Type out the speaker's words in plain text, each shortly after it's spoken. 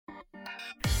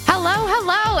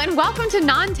Hello, and welcome to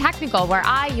Non-Technical, where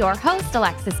I, your host,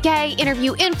 Alexis Gay,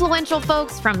 interview influential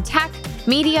folks from tech,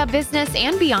 media, business,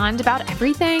 and beyond about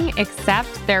everything except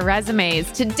their resumes.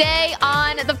 Today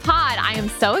on the pod, I am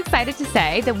so excited to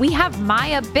say that we have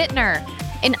Maya Bittner,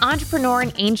 an entrepreneur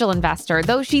and angel investor,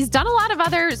 though she's done a lot of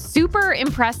other super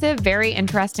impressive, very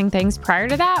interesting things prior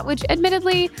to that, which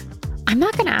admittedly, I'm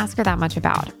not going to ask her that much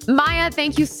about. Maya,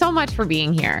 thank you so much for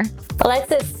being here.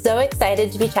 Alexis, so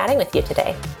excited to be chatting with you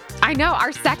today. I know,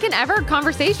 our second ever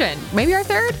conversation. Maybe our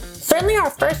third? Certainly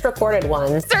our first recorded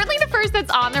one. Certainly the first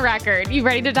that's on the record. You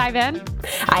ready to dive in?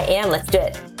 I am. Let's do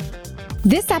it.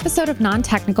 This episode of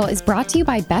Non-Technical is brought to you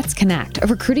by Bets Connect, a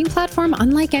recruiting platform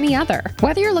unlike any other.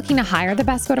 Whether you're looking to hire the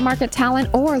best go-to-market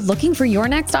talent or looking for your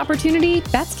next opportunity,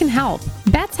 Bets can help.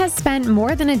 Bets has spent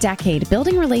more than a decade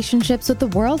building relationships with the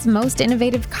world's most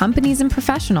innovative companies and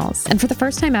professionals. And for the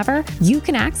first time ever, you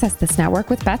can access this network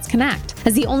with Bets Connect.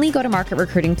 As the only go-to-market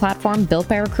recruiting platform built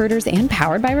by recruiters and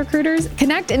powered by recruiters,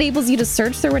 Connect enables you to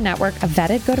search through a network of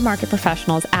vetted go-to-market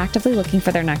professionals actively looking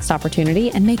for their next opportunity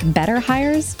and make better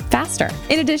hires faster.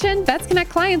 In addition, Bets Connect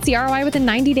clients see ROI within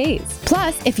 90 days.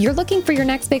 Plus, if you're looking for your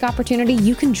next big opportunity,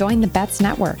 you can join the Bets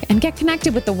network and get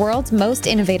connected with the world's most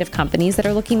innovative companies that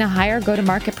are looking to hire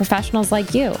go-to-market professionals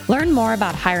like you. Learn more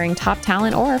about hiring top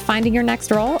talent or finding your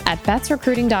next role at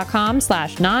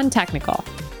betsrecruiting.com/non-technical.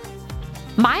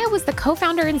 Maya was the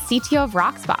co-founder and CTO of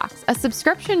Rocksbox, a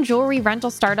subscription jewelry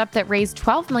rental startup that raised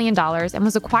 $12 million and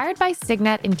was acquired by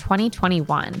Signet in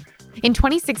 2021. In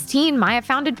 2016, Maya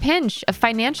founded Pinch, a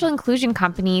financial inclusion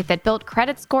company that built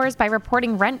credit scores by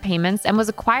reporting rent payments and was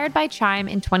acquired by Chime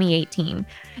in 2018.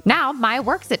 Now, Maya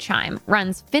works at Chime,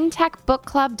 runs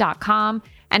fintechbookclub.com,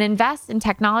 and invests in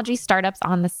technology startups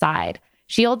on the side.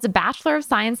 She holds a Bachelor of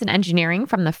Science in Engineering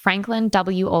from the Franklin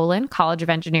W. Olin College of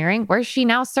Engineering, where she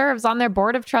now serves on their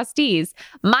board of trustees.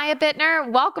 Maya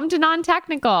Bittner, welcome to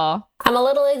Non-Technical. I'm a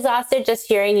little exhausted just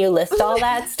hearing you list all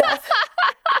that stuff.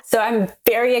 So I'm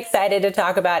very excited to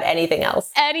talk about anything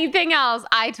else. Anything else.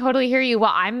 I totally hear you.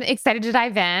 Well, I'm excited to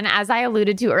dive in. As I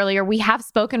alluded to earlier, we have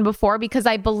spoken before because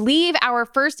I believe our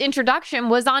first introduction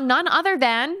was on none other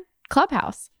than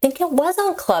Clubhouse. I think it was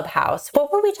on Clubhouse.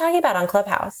 What were we talking about on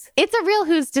Clubhouse? It's a real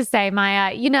who's to say,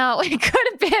 Maya. You know, it could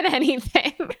have been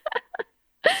anything.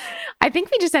 I think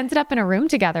we just ended up in a room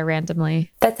together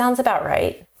randomly. That sounds about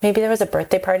right. Maybe there was a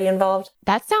birthday party involved.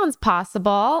 That sounds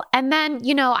possible. And then,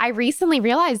 you know, I recently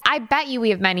realized, I bet you we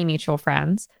have many mutual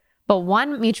friends. But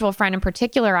one mutual friend in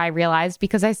particular, I realized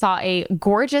because I saw a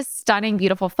gorgeous, stunning,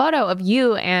 beautiful photo of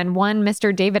you and one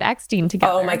Mr. David Eckstein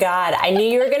together. Oh my God. I knew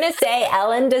you were going to say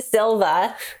Ellen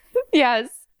DeSilva. Yes.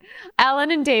 Ellen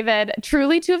and David,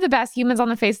 truly two of the best humans on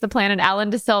the face of the planet.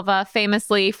 Ellen DeSilva,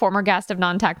 famously former guest of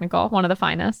Non-Technical, one of the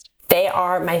finest. They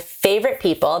are my favorite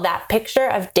people. That picture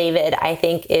of David, I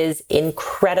think, is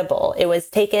incredible. It was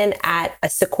taken at a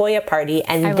Sequoia party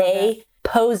and they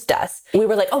posed us. We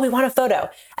were like, oh, we want a photo.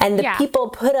 And the people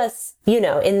put us, you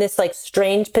know, in this like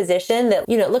strange position that,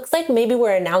 you know, it looks like maybe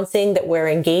we're announcing that we're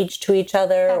engaged to each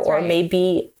other. That's or right.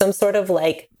 Maybe some sort of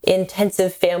like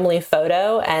intensive family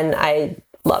photo. And I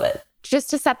love it. Just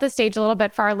to set the stage a little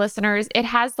bit for our listeners, it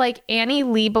has like Annie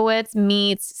Leibovitz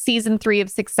meets season 3 of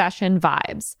Succession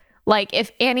vibes. Like if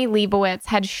Annie Leibovitz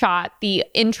had shot the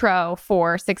intro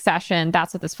for Succession,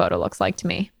 that's what this photo looks like to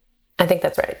me. I think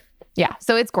that's right. Yeah,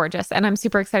 so it's gorgeous. And I'm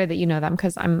super excited that you know them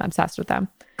because I'm obsessed with them.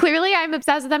 Clearly, I'm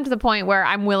obsessed with them to the point where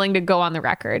I'm willing to go on the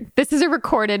record. This is a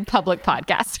recorded public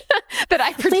podcast that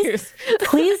I produce.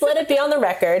 Please let it be on the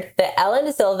record that Ellen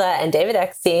DeSilva and David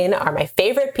Eckstein are my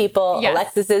favorite people, yes,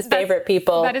 Alexis's favorite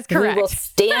people. That is correct. We will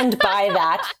stand by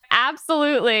that.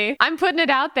 Absolutely. I'm putting it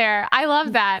out there. I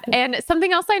love that. And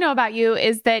something else I know about you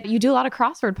is that you do a lot of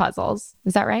crossword puzzles.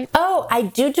 Is that right? Oh, I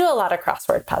do a lot of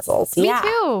crossword puzzles. Me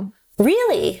too.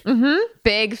 Really? Mm-hmm.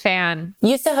 Big fan.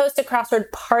 Used to host a crossword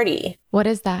party. What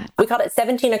is that? We called it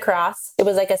 17 Across. It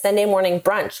was like a Sunday morning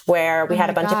brunch where we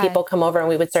had a bunch of people come over and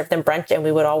we would serve them brunch and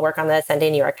we would all work on the Sunday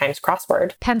New York Times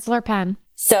crossword. Pencil or pen?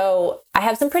 So I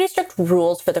have some pretty strict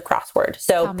rules for the crossword.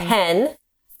 So pen,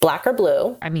 black or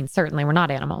blue. I mean, certainly we're not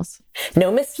animals.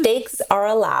 No mistakes are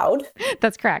allowed.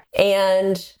 That's correct.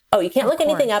 And you can't look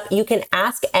anything up. You can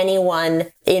ask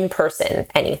anyone in person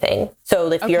anything. So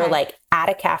if you're like at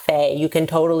a cafe, you can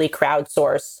totally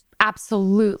crowdsource.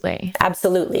 Absolutely.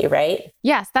 Absolutely, right?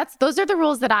 Yes, those are the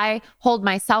rules that I hold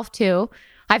myself to.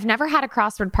 I've never had a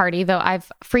crossword party, though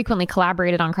I've frequently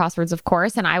collaborated on crosswords, of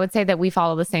course. And I would say that we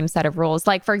follow the same set of rules.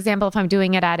 Like, for example, if I'm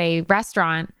doing it at a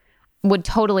restaurant, would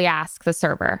totally ask the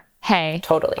server, hey,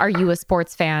 are you a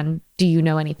sports fan? Do you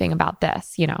know anything about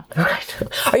this? You know,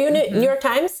 are you New York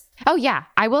Times? Oh, yeah.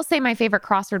 I will say my favorite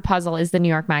crossword puzzle is the New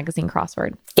York Magazine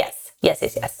crossword. Yes, yes,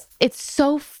 yes, yes. It's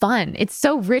so fun. It's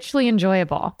so richly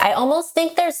enjoyable. I almost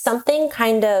think there's something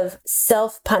kind of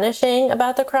self-punishing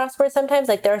about the crossword sometimes.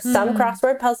 Like there are some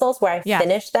crossword puzzles where I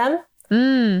finish them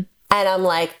and I'm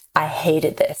like, I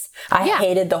hated this. I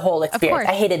hated the whole experience.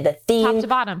 I hated the theme. Top to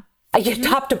bottom.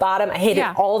 Top to bottom. I hated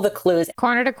all the clues.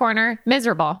 Corner to corner,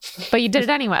 miserable. But you did it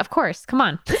anyway. Of course. Come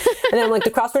on. And then I'm like, the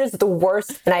crossword is the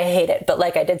worst and I hate it. But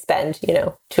like I did spend,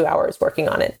 2 hours working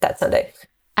on it that Sunday.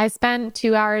 I spent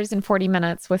 2 hours and 40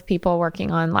 minutes with people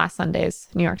working on last Sunday's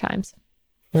New York Times.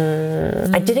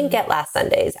 I didn't get last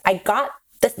Sunday's. I got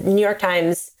the New York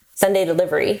Times Sunday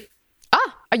delivery.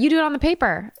 You do it on the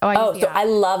paper. I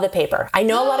love the paper. I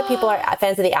know a lot of people are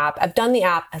fans of the app. I've done the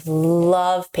app. I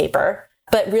love paper.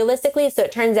 But realistically, so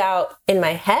it turns out in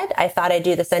my head, I thought I'd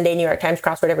do the Sunday New York Times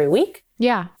crossword every week.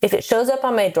 Yeah. If it shows up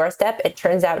on my doorstep, it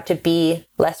turns out to be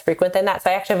less frequent than that. So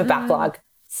I actually have a backlog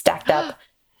stacked up.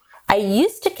 I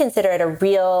used to consider it a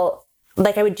real,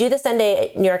 like I would do the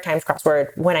Sunday New York Times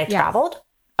crossword when I traveled.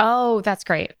 Oh, that's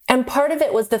great. And part of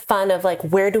it was the fun of like,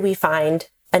 where do we find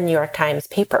a New York Times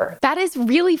paper? That is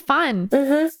really fun.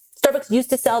 Starbucks used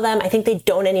to sell them. I think they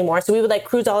don't anymore. So we would like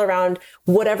cruise all around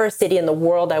whatever city in the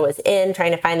world I was in,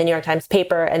 trying to find the New York Times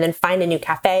paper and then find a new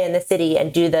cafe in the city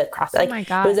and do the cross. Like, my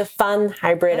gosh. It was a fun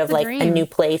hybrid of like a new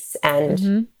place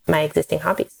and my existing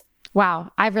hobbies.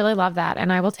 Wow. I really love that.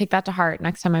 And I will take that to heart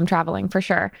next time I'm traveling for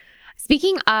sure.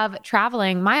 Speaking of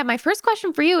traveling, Maya, my first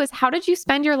question for you is how did you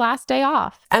spend your last day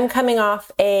off? I'm coming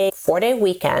off a 4-day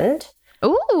weekend.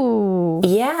 Ooh.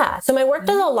 Yeah. So my work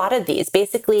does a lot of these.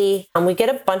 Basically, we get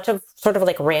a bunch of sort of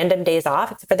like random days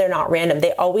off, except for they're not random.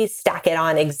 They always stack it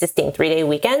on existing 3-day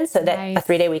weekends so that a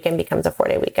 3-day weekend becomes a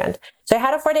 4-day weekend. So I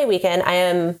had a 4-day weekend. I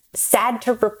am sad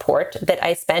to report that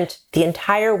I spent the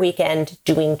entire weekend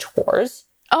doing chores.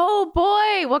 Oh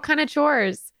boy. What kind of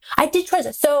chores? I did chores.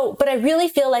 But I really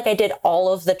feel like I did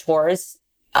all of the chores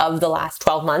of the last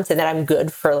 12 months and that I'm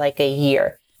good for like a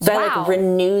year. So I like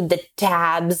renewed the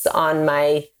tabs on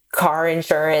my car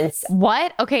insurance.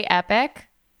 What? Okay, epic.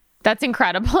 That's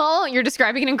incredible. You're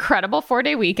describing an incredible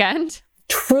 4-day weekend.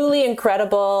 Truly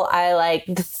incredible. I like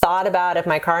thought about if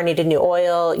my car needed new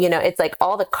oil. It's like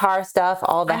all the car stuff,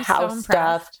 all the house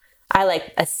stuff. I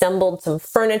like assembled some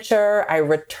furniture. I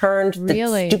returned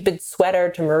the stupid sweater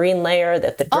to Marine Layer,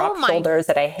 the drop shoulders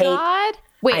that I hate. God.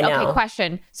 Wait, okay,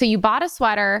 question. So you bought a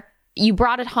sweater, you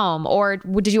brought it home, or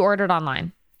did you order it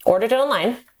online? Ordered it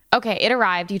online. Okay, it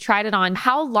arrived. You tried it on.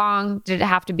 How long did it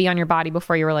have to be on your body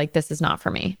before you were like, this is not for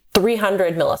me?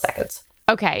 300 milliseconds.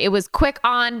 Okay, it was quick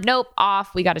on, nope,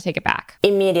 off. We got to take it back.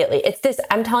 Immediately. It's this,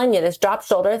 I'm telling you, this drop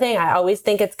shoulder thing, I always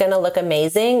think it's going to look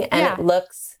amazing. And it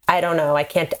looks, I don't know, I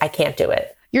can't do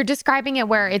it. You're describing it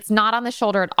where it's not on the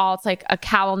shoulder at all. It's like a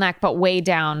cowl neck, but way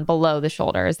down below the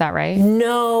shoulder. Is that right?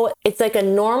 No, it's like a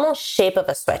normal shape of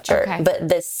a sweatshirt, but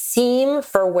the seam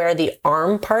for where the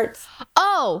arm parts.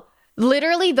 Oh,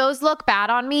 literally those look bad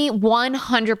on me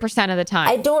 100% of the time.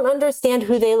 I don't understand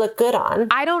who they look good on.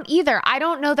 I don't either. I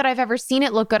don't know that I've ever seen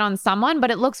it look good on someone,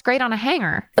 but it looks great on a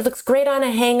hanger. It looks great on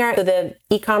a hanger. So the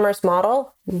e-commerce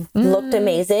model looked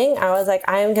amazing. I was like,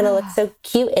 I am going to look so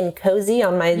cute and cozy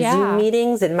on my Zoom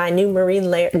meetings and my new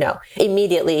Marine Layer. No,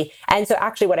 immediately. And so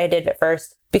actually what I did at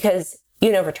first, because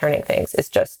returning things is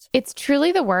just... It's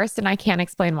truly the worst, and I can't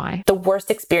explain why. The worst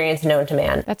experience known to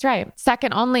man. That's right.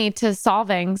 Second only to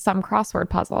solving some crossword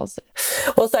puzzles.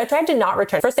 Well, so I tried to not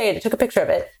return. First, I took a picture of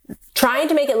it, trying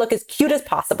to make it look as cute as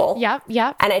possible. Yep.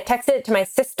 And I texted it to my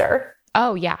sister.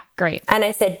 Oh, yeah. Great. And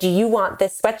I said, do you want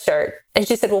this sweatshirt? And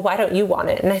she said, well, why don't you want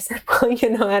it? And I said, well,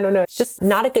 I don't know. It's just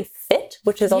not a good fit,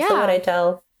 which is also what I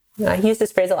tell... I use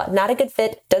this phrase a lot. Not a good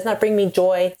fit, does not bring me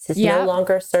joy. This is no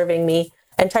longer serving me.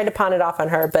 And tried to pawn it off on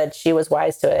her, but she was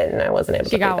wise to it and I wasn't able to.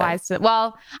 She got wise to it.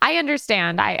 Well, I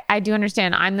understand. I do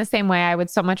understand. I'm the same way. I would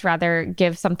so much rather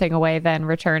give something away than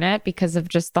return it because of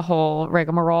just the whole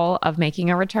rigmarole of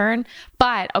making a return.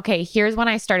 But okay, here's when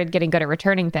I started getting good at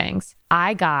returning things.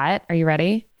 I got, are you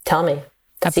ready? Tell me.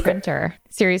 A printer.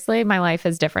 Seriously, my life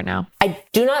is different now. I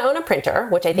do not own a printer,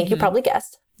 which I think you probably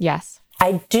guessed. Yes.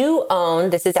 I do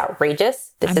own, this is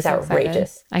outrageous. This is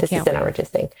outrageous. This is an outrageous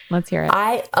thing. Let's hear it.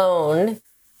 I own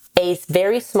a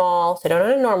very small, so I don't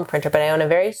own a normal printer, but I own a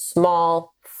very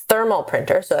small thermal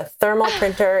printer. So a thermal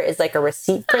printer is like a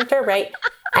receipt printer, right?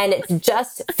 And it's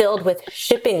just filled with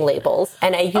shipping labels.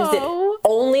 And I use it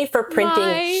only for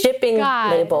printing shipping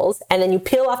labels. And then you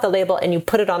peel off the label and you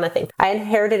put it on the thing. I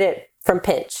inherited it from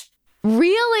Pinch.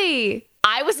 Really?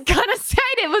 I was gonna say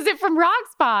it. Was it from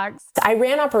Roxbox? I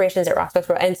ran operations at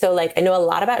Roxbox. And so like, I know a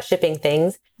lot about shipping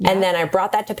things. Yeah. And then I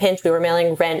brought that to Pinch. We were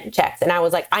mailing rent checks. And I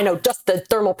was like, I know just the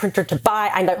thermal printer to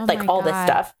buy. I know like all this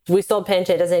stuff. We sold Pinch.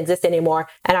 It doesn't exist anymore.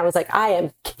 And I was like, I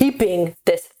am keeping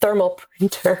this thermal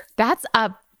printer. That's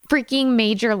a freaking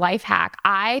major life hack.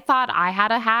 I thought I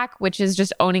had a hack, which is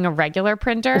just owning a regular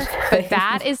printer, but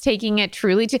that is taking it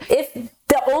truly to... If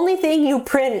the only thing you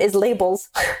print is labels.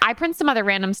 I print some other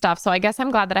random stuff, so I guess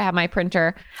I'm glad that I have my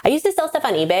printer. I used to sell stuff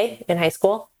on eBay in high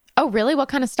school. Oh, really? What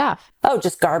kind of stuff? Oh,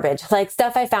 just garbage. Like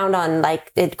stuff I found on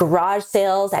like at garage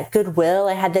sales at Goodwill.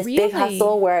 I had this big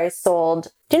hustle where I sold,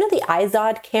 do you know the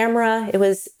iZod camera? It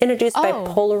was introduced by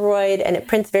Polaroid and it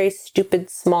prints very stupid,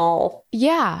 small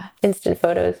instant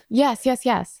photos. Yes.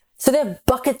 So they have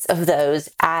buckets of those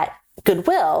at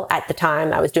Goodwill at the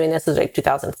time I was doing this. It was like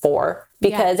 2004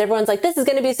 because everyone's like, this is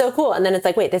going to be so cool. And then it's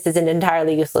like, wait, this is an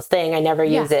entirely useless thing. I never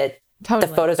use it. Totally.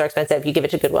 The photos are expensive. You give it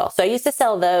to Goodwill. So I used to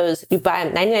sell those. You buy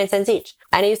them 99 cents each.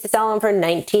 And I used to sell them for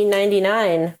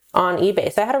 $19.99 on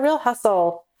eBay. So I had a real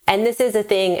hustle. And this is a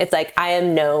thing. It's like, I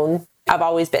am known. I've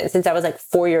always been since I was like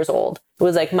 4 years old. It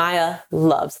was like, Maya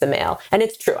loves the mail. And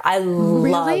it's true. I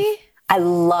love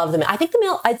the mail. I think the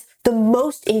mail is the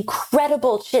most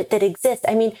incredible shit that exists.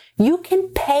 I mean, you can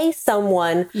pay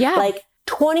someone like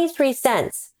 23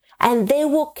 cents and they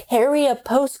will carry a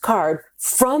postcard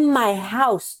from my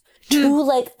house to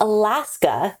like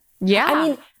Alaska. Yeah. I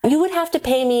mean, you would have to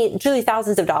pay me truly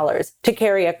thousands of dollars to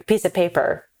carry a piece of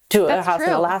paper to a house in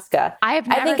Alaska. I have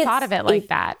never thought of it like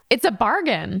that. It's a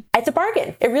bargain. It's a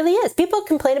bargain. It really is. People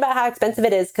complain about how expensive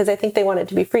it is because I think they want it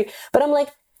to be free. But I'm like,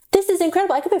 this is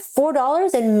incredible. I could pay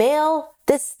 $4 and mail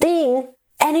this thing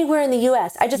anywhere in the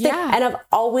US. I just think, and I've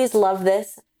always loved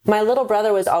this. My little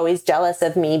brother was always jealous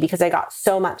of me because I got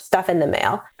so much stuff in the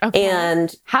mail. Okay.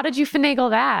 And how did you finagle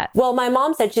that? Well, my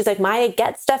mom said, she's like, Maya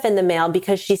gets stuff in the mail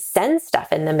because she sends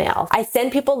stuff in the mail. I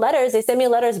send people letters. They send me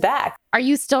letters back. Are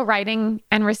you still writing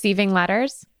and receiving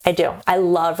letters? I do. I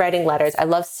love writing letters. I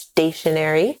love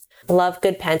stationery. I love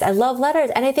good pens. I love letters.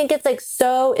 And I think it's like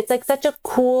such a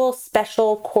cool,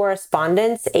 special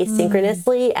correspondence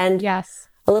asynchronously. And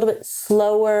a little bit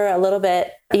slower, a little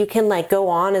bit, you can like go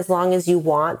on as long as you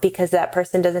want because that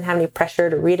person doesn't have any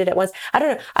pressure to read it at once. I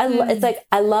don't know. It's like,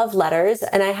 I love letters.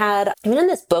 And I mean, in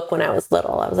this book when I was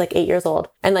little, I was like 8 years old.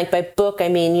 And like by book, I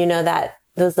mean, you know, that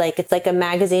it was like, it's like a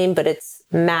magazine, but it's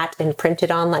matte and printed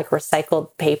on like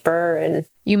recycled paper. And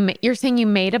you're saying you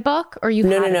made a book or you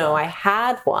No. I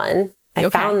had one. I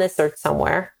found this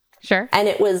somewhere. Sure. And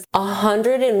it was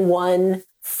 101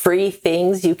 free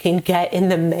things you can get in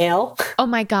the mail. Oh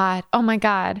my God.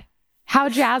 How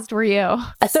jazzed were you?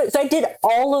 So I did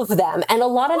all of them. And a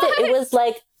lot of it was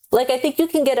like, I think you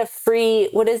can get a free,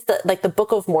 what is the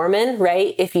Book of Mormon,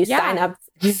 right? If you sign up.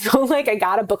 So like I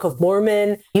got a Book of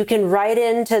Mormon. You can write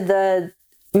into the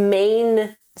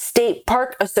Maine State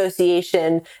Park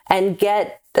Association and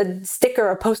get a sticker,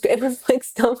 a poster. It was like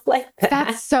stuff like that.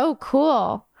 That's so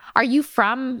cool. Are you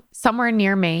from somewhere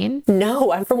near Maine?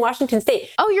 No, I'm from Washington State.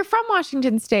 Oh, you're from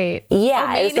Washington State.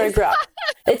 Yeah, it's where I grew up.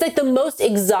 It's like the most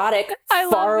exotic,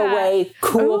 far away,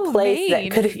 cool place Maine.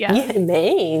 that could. Yeah,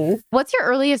 Maine. What's your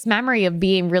earliest memory of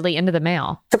being really into the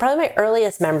mail? So probably my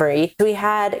earliest memory, we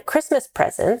had Christmas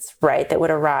presents, right, that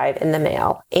would arrive in the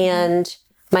mail. And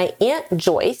my Aunt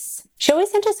Joyce, she always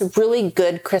sent us really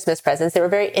good Christmas presents. They were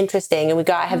very interesting. And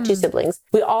I have two siblings.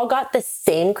 We all got the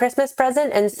same Christmas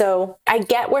present. And so I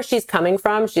get where she's coming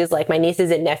from. She's like, my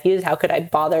nieces and nephews, how could I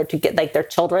bother to get like their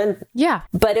children? Yeah.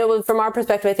 But it was, from our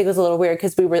perspective, I think it was a little weird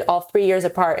because we were all 3 years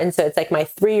apart. And so it's like my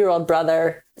 3-year-old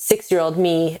brother, 6-year-old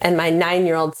me, and my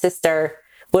 9-year-old sister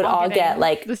would all get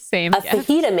like the same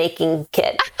fajita making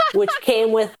kit, which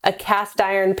came with a cast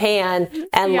iron pan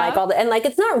and like all the, and like,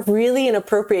 it's not really an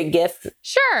appropriate gift.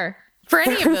 Sure. For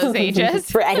any of those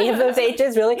ages. For any of those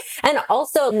ages, really. And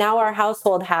also now our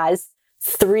household has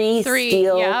three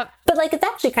steel, but like, it's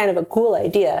actually kind of a cool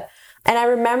idea. And I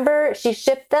remember she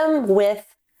shipped them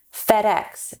with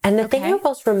FedEx. And the thing I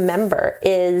most remember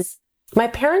is my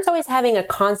parents always having a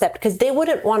concept because they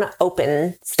wouldn't want to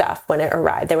open stuff when it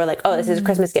arrived. They were like, oh, this is a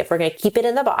Christmas gift. We're going to keep it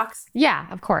in the box. Yeah,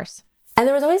 of course. And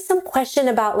there was always some question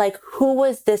about like, who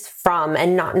was this from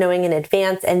and not knowing in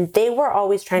advance. And they were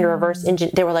always trying to reverse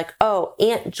engineer. They were like, oh,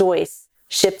 Aunt Joyce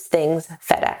ships things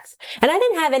FedEx. And I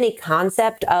didn't have any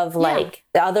concept of like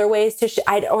the other ways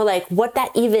to or like what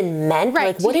that even meant. Right.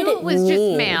 Like, what did it mean? It was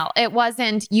just mail. It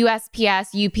wasn't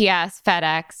USPS, UPS,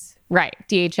 FedEx. Right.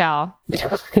 DHL.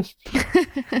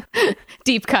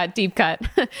 Deep cut.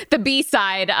 The B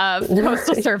side of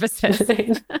postal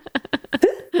services.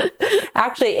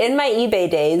 Actually, in my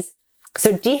eBay days,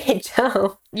 So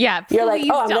DHL, Yeah. you're like,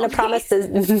 oh, I'm going to promise to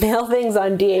mail things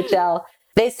on DHL.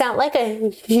 They sent like a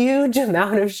huge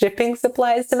amount of shipping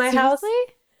supplies to my house.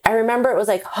 I remember it was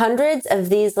like hundreds of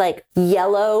these like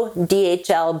yellow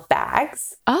DHL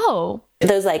bags. Oh.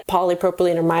 Those like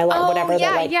polypropylene or mylar, whatever.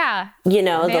 Yeah, like, yeah. You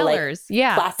know, Mailers, the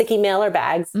like plasticky mailer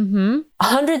bags. Mm-hmm.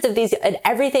 Hundreds of these and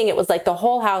everything. It was like the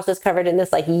whole house was covered in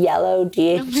this like yellow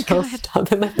DHL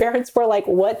stuff. And my parents were like,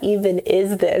 what even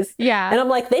is this? Yeah. And I'm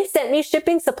like, they sent me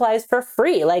shipping supplies for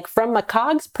free. Like from a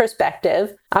COGS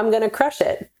perspective, I'm going to crush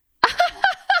it.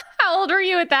 How old were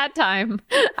you at that time?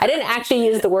 I didn't actually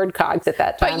use the word COGS at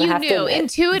that time. But you knew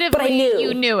intuitively. But I knew.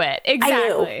 You knew it.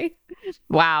 Exactly.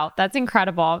 Wow, that's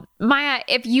incredible. Maya,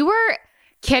 if you were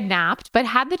kidnapped but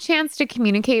had the chance to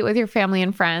communicate with your family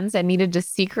and friends and needed to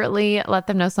secretly let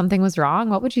them know something was wrong,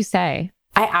 what would you say?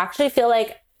 I actually feel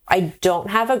like I don't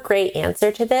have a great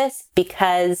answer to this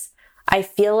because I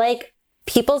feel like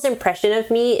people's impression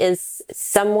of me is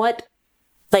somewhat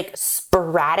like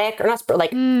sporadic or not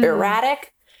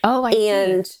erratic. Oh, I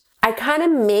see. I kind of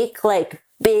make like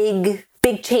big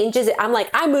changes. I'm like,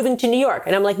 I'm moving to New York.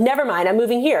 And I'm like, never mind, I'm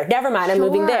moving here. Never mind, I'm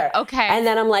moving there. Okay. And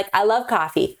then I'm like, I love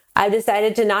coffee. I've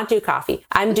decided to not do coffee.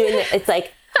 I'm doing it. It's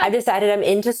like, I've decided I'm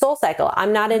into SoulCycle.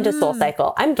 I'm not into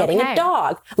SoulCycle. I'm getting a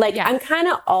dog. Like I'm kind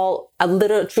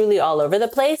of truly all over the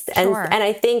place. And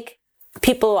I think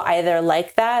people either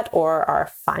like that or are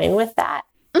fine with that.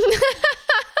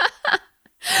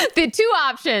 The two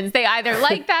options, they either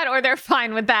like that or they're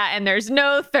fine with that. And there's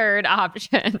no third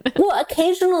option. Well,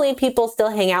 occasionally people still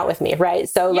hang out with me, right?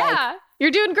 So yeah,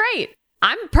 you're doing great.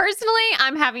 I'm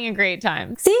having a great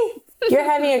time. See, you're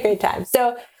having a great time.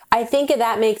 So I think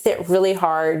that makes it really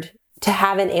hard to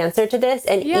have an answer to this.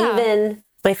 And even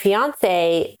my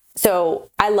fiance, so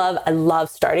I love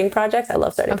starting projects. I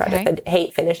love starting projects. I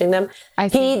hate finishing them.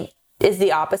 He is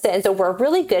the opposite. And so we're a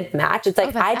really good match. It's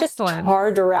like, I just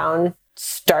charge around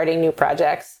starting new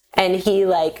projects and he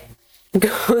like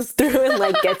goes through and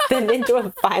like gets them into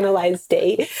a finalized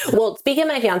state. Well, speaking of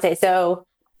my fiance, so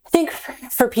I think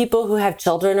for people who have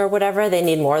children or whatever, they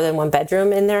need more than one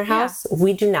bedroom in their house. Yeah.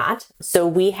 We do not. So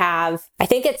we have, I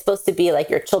think it's supposed to be like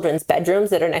your children's bedrooms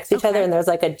that are next to each other. And there's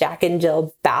like a Jack and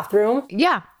Jill bathroom.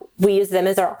 Yeah. We use them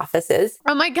as our offices.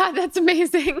 Oh my God, that's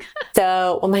amazing.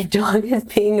 So when my dog is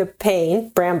being a pain,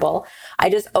 Bramble, I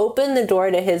just open the door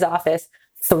to his office,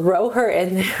 throw her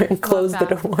in there and close the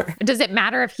door. Does it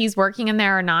matter if he's working in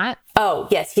there or not? Oh,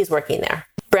 yes, he's working there.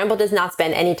 Bramble does not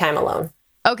spend any time alone.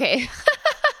 Okay.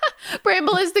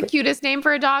 Bramble is the cutest name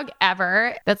for a dog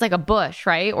ever. That's like a bush,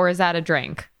 right? Or is that a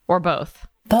drink? Or both?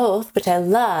 Both, which I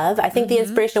love. I think the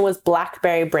inspiration was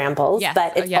blackberry brambles,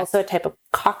 but it's also a type of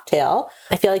cocktail.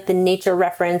 I feel like the nature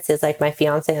reference is like my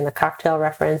fiance and the cocktail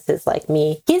reference is like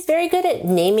me. He's very good at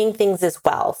naming things as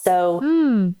well.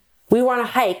 So we were on a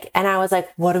hike and I was like,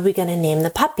 what are we going to name the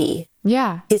puppy?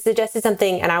 Yeah. He suggested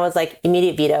something and I was like,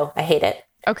 immediate veto. I hate it.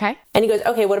 Okay. And he goes,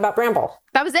 okay, what about Bramble?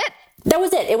 That was it? That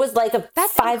was it. It was like a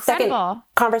 5-second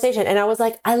conversation. And I was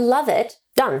like, I love it.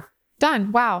 Done.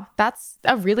 Wow. That's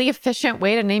a really efficient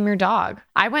way to name your dog.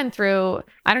 I went through,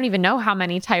 I don't even know how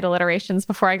many title iterations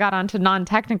before I got onto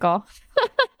non-technical.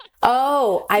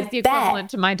 Oh, I bet. Equivalent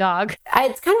to my dog.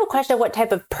 It's kind of a question of what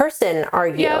type of person are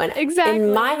you? Yeah, and exactly.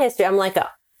 In my history, I'm like a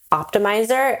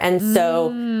optimizer. And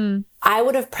so I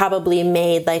would have probably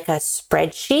made like a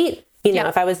spreadsheet, you know,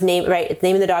 if I was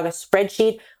naming the dog a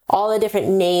spreadsheet, all the different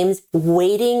names,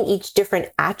 weighting each different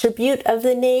attribute of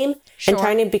the name and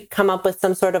trying to come up with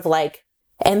some sort of like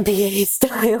MBA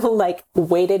style, like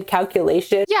weighted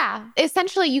calculation. Yeah.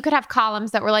 Essentially you could have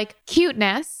columns that were like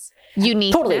cuteness,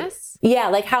 uniqueness. Totally. Yeah.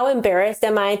 Like how embarrassed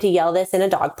am I to yell this in a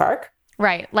dog park?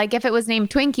 Right. Like if it was named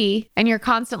Twinkie and you're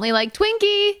constantly like,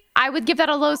 Twinkie, I would give that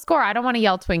a low score. I don't want to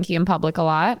yell Twinkie in public a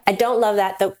lot. I don't love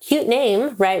that. The cute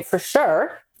name, right? For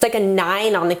sure. It's like a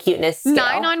 9 on the cuteness scale.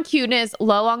 9 on cuteness,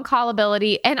 low on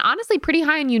callability, and honestly pretty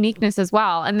high on uniqueness as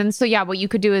well. And then, so yeah, what you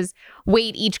could do is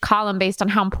weight each column based on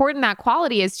how important that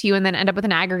quality is to you and then end up with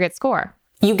an aggregate score.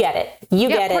 You get it. You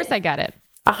get it. Of course I get it.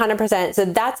 100%. So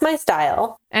that's my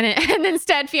style. And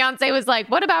instead fiance was like,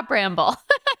 what about Bramble?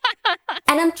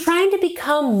 And I'm trying to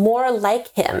become more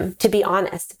like him, to be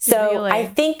honest. So really? I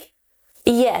think,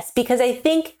 yes, because I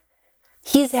think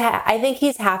he's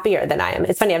happier than I am.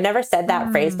 It's funny. I've never said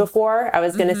that phrase before. I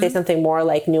was going to say something more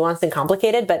like nuanced and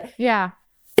complicated, but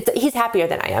he's happier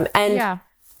than I am. And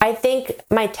I think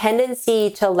my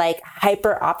tendency to like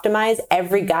hyper optimize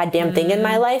every goddamn thing in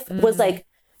my life was like,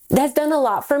 that's done a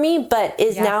lot for me, but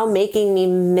is now making me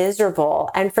miserable.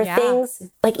 And for things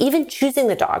like even choosing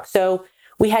the dog. So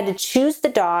we had to choose the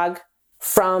dog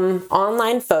from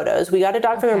online photos. We got a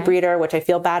dog from a breeder, which I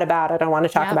feel bad about. I don't want to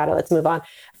talk about it. Let's move on.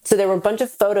 So there were a bunch of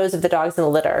photos of the dogs in the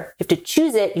litter. You have to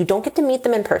choose it. You don't get to meet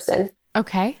them in person.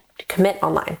 Okay. To commit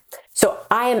online. So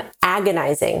I am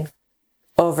agonizing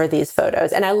over these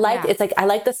photos. And I like, it's like, I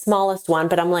like the smallest one,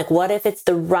 but I'm like, what if it's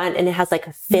the runt and it has like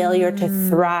a failure to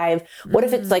thrive? What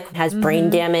if it's like, has brain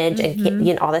damage and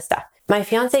you know, all this stuff? My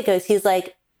fiance goes, he's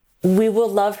like, we will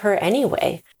love her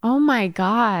anyway. Oh my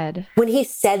God. When he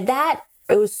said that,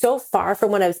 it was so far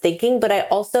from what I was thinking, but I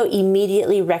also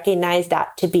immediately recognized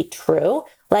that to be true.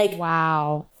 Like,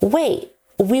 wow, wait,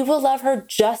 we will love her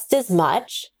just as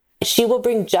much. She will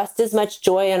bring just as much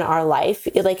joy in our life,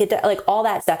 like all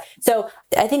that stuff. So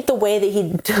I think the way that he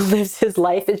lives his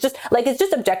life is just like, it's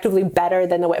just objectively better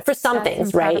than the way for some things,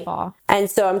 incredible. Right? And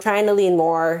so I'm trying to lean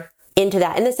more into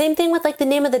that. And the same thing with like the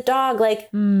name of the dog, like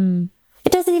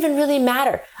it doesn't even really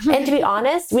matter. And to be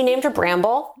honest, we named her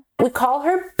Bramble. We call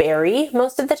her Berry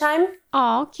most of the time.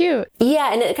 Oh, cute.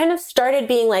 Yeah, and it kind of started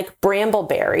being like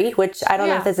Brambleberry, which I don't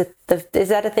know if is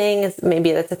that a thing?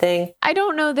 Maybe that's a thing. I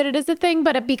don't know that it is a thing,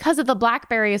 but because of the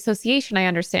Blackberry Association, I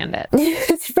understand it.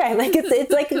 It's right. Like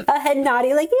it's like a head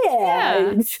nodding, like,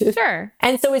 yeah, sure.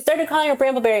 And so we started calling her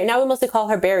Brambleberry. Now we mostly call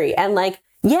her Berry. And like,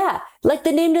 yeah, like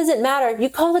the name doesn't matter. You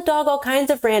call the dog all kinds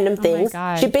of random things.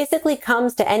 She basically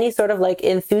comes to any sort of like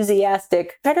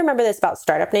enthusiastic. Try to remember this about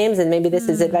startup names, and maybe this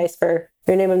is advice for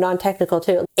your name of non-technical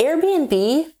too.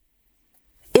 Airbnb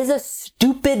is a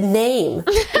stupid name.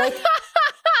 Like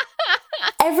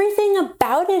everything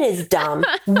about it is dumb.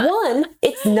 One,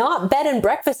 it's not bed and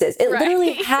breakfasts. It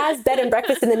literally has bed and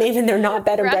breakfast in the name, and they're not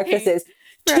bed and breakfasts.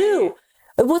 Two,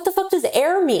 what the fuck does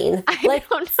air mean? Like,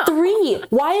 three,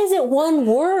 why is it one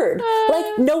word?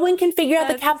 Like, no one can figure out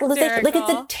the capitalization. Hysterical. Like,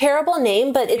 it's a terrible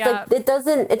name, but it's like, it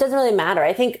doesn't really matter.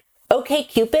 I think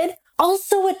OkCupid,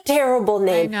 also a terrible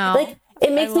name. I know. Like,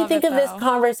 it makes me think of this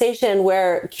conversation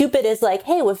where Cupid is like,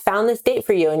 hey, we've found this date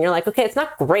for you. And you're like, okay, it's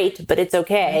not great, but it's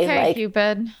okay. Okay, like,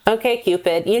 Cupid. Okay,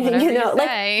 Cupid. You know,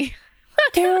 like,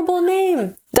 terrible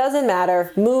name. Doesn't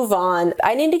matter. Move on.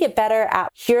 I need to get better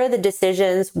at, here are the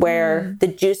decisions where the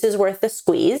juice is worth the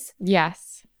squeeze.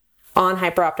 Yes. On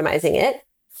hyper optimizing it.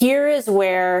 Here is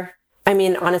where, I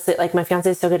mean, honestly, like my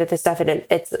fiance is so good at this stuff, and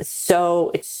it's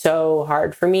so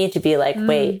hard for me to be like,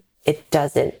 wait, it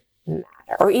doesn't matter.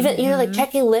 Or even, you know, like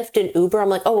checking Lyft and Uber. I'm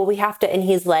like, oh, well, we have to. And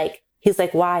he's like,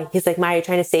 why? He's like, Maya, you're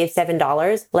trying to save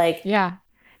 $7? Like, yeah,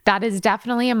 that is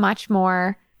definitely a much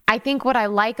more, I think what I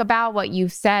like about what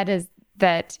you've said is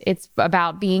that it's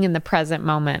about being in the present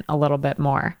moment a little bit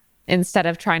more instead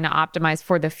of trying to optimize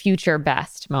for the future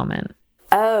best moment.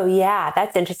 Oh yeah,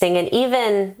 that's interesting. And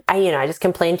even, I just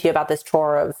complained to you about this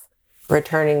chore of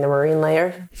returning the Marine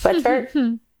Layer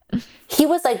sweatshirt. He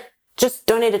was like, just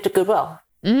donate it to Goodwill.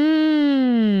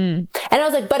 And I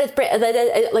was like, but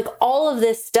it's like all of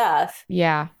this stuff.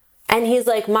 Yeah. And he's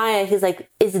like, Maya,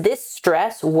 is this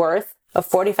stress worth a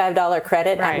 $45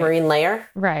 credit at Marine Layer?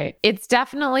 Right. It's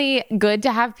definitely good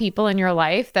to have people in your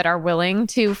life that are willing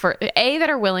to, that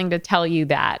are willing to tell you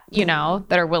that, you know,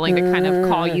 that are willing to kind of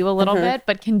call you a little bit,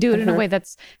 but can do it in a way that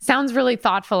sounds really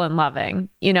thoughtful and loving,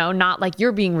 you know, not like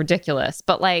you're being ridiculous,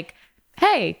 but like,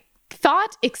 hey,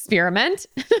 thought experiment.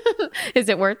 Is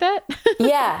it worth it?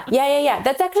 Yeah.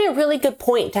 That's actually a really good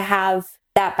point to have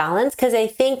that balance. Cause I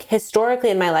think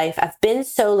historically in my life, I've been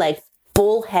so like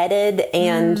bullheaded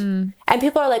and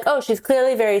people are like, oh, she's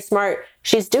clearly very smart.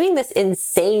 She's doing this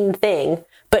insane thing,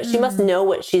 but she must know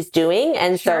what she's doing.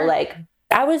 And so like,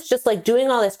 I was just like doing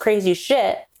all this crazy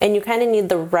shit, and you kind of need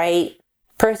the right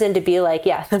person to be like,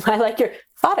 yeah, I like your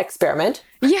thought experiment.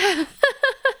 Yeah.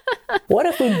 What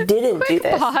if we didn't do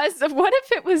this? Pause. What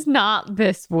if it was not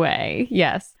this way?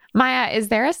 Yes. Maya, is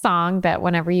there a song that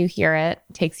whenever you hear it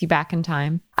takes you back in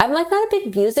time? I'm like not a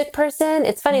big music person.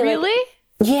 It's funny. Really?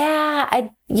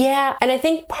 Like, yeah. And I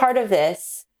think part of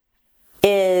this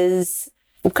is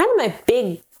kind of my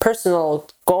big personal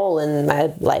goal in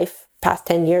my life, past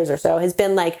 10 years or so, has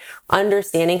been like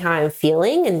understanding how I'm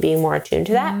feeling and being more attuned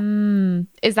to that.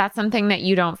 Is that something that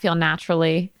you don't feel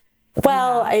naturally?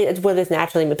 Well, it's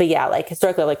naturally, but yeah, like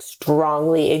historically, like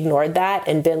strongly ignored that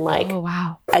and been like, oh,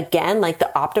 wow. Again, like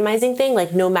the optimizing thing,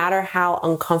 like no matter how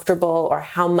uncomfortable or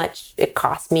how much it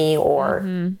costs me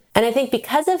and I think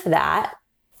because of that,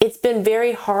 it's been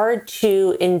very hard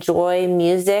to enjoy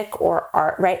music or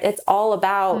art, right? It's all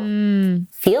about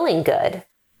feeling good,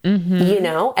 you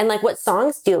know? And like, what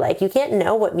songs do you like? You can't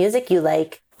know what music you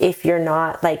like if you're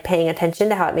not like paying attention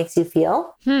to how it makes you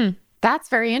feel. That's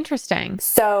very interesting.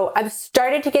 So I've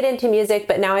started to get into music,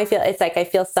 but now I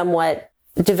feel somewhat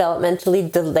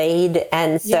developmentally delayed.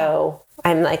 And so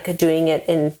I'm like doing it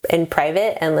in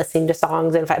private and listening to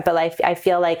songs. But I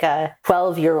feel like a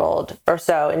 12-year-old or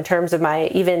so in terms of my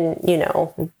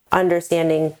even,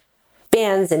 understanding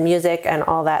bands and music and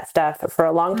all that stuff. For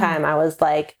a long time, I was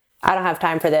like, I don't have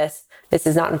time for this. This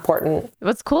is not important.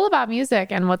 What's cool about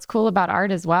music and what's cool about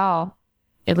art as well,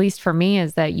 at least for me,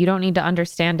 is that you don't need to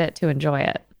understand it to enjoy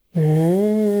it.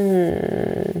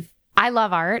 I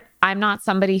love art. I'm not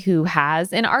somebody who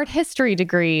has an art history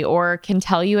degree or can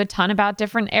tell you a ton about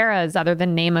different eras other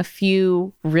than name a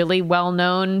few really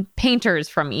well-known painters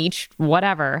from each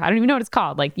whatever. I don't even know what it's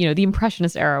called, like, the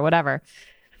Impressionist era, whatever.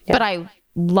 Yeah. But I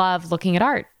love looking at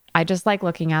art. I just like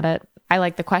looking at it. I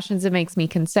like the questions it makes me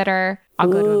consider. I'll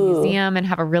go to a museum and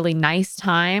have a really nice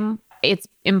time. It's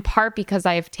in part because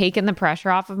I have taken the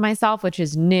pressure off of myself, which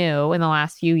is new in the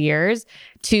last few years,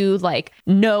 to like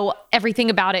know everything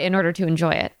about it in order to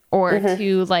enjoy it, or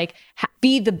to like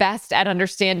be the best at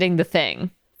understanding the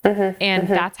thing. And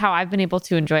that's how I've been able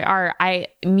to enjoy art. I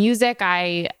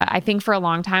think for a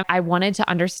long time, I wanted to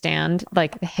understand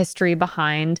like the history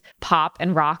behind pop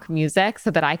and rock music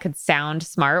so that I could sound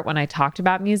smart when I talked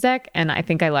about music. And I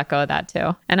think I let go of that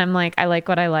too. And I'm like, I like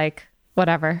what I like.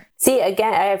 Whatever. See,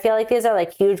 again, I feel like these are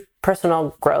like huge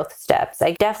personal growth steps.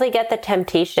 I definitely get the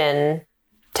temptation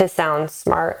to sound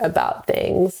smart about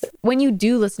things. When you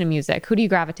do listen to music, who do you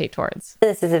gravitate towards?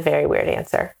 This is a very weird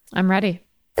answer. I'm ready.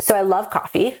 So I love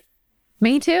coffee.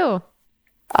 Me too.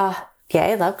 Yeah,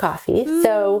 I love coffee.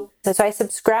 So I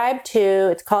subscribe to,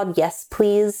 it's called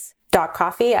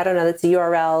yesplease.coffee. I don't know. That's a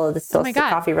URL. This is also a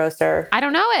coffee roaster. I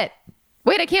don't know it.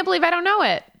 Wait, I can't believe I don't know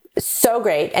it. So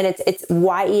great. And it's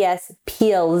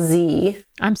YESPLZ.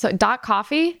 I'm so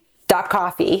 .coffee?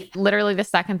 .coffee. Literally the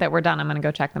second that we're done, I'm going to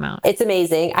go check them out. It's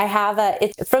amazing. I have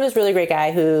it's from this really great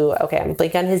guy who, I'm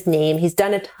blanking on his name. He's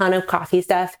done a ton of coffee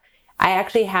stuff. I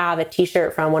actually have a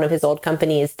t-shirt from one of his old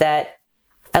companies that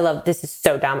I love. This is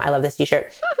so dumb. I love this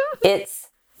t-shirt. It's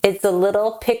a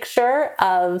little picture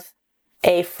of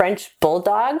a French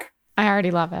bulldog. I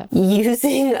already love it.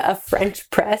 Using a French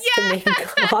press to make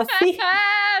coffee.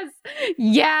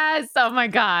 Yes. Oh my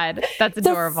God. That's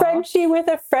adorable. It's a Frenchie with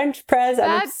a French press.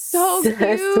 That's so cute.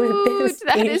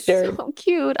 That is so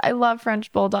cute. I love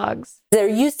French bulldogs. There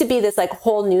used to be this like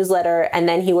whole newsletter, and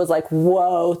then he was like,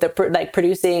 whoa,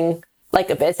 producing like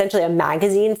essentially a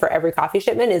magazine for every coffee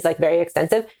shipment is like very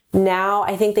extensive. Now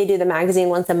I think they do the magazine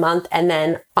once a month, and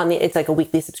then it's like a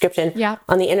weekly subscription. Yeah.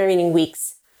 On the intervening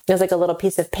weeks, there's like a little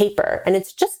piece of paper, and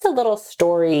it's just a little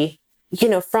story,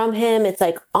 from him. It's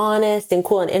like honest and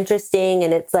cool and interesting.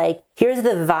 And it's like, here's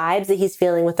the vibes that he's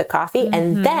feeling with the coffee.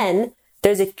 And then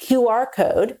there's a QR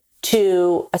code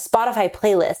to a Spotify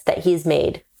playlist that he's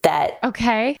made that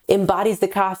embodies the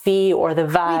coffee or the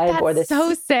vibe or the.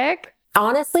 So sick.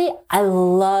 Honestly, I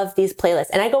love these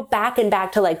playlists, and I go back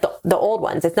to like the old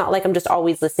ones. It's not like I'm just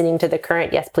always listening to the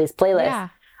current Yes Please playlist. Yeah.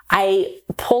 I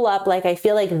pull up, like, I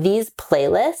feel like these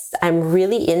playlists I'm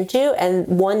really into, and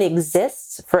one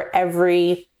exists for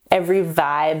every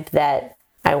vibe that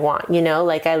I want,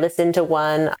 like I listen to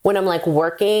one when I'm like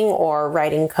working or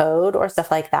writing code or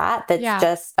stuff like that. That's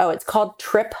just, it's called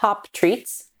Trip Hop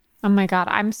Treats. Oh my God.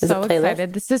 I'm so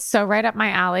excited. This is so right up my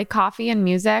alley. Coffee and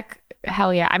music.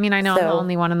 Hell yeah. I mean, I know I'm the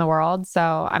only one in the world,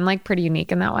 so I'm like pretty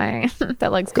unique in that way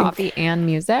that likes coffee and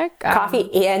music.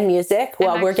 Coffee and music.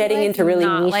 Well, we're getting into really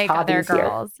niche like hobbies other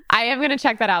girls. Here. I am going to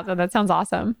check that out though. That sounds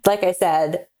awesome. Like I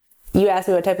said, you asked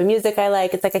me what type of music I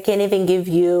like. It's like, I can't even give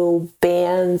you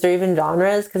bands or even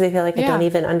genres because I feel like I don't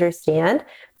even understand.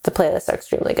 The playlists are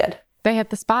extremely good. They hit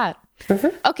the spot.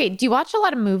 Okay. Do you watch a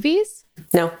lot of movies?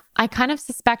 No. I kind of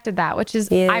suspected that, which is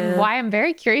why I'm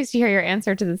very curious to hear your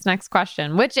answer to this next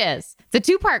question, which is the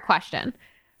 2-part question.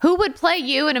 Who would play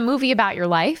you in a movie about your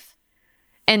life?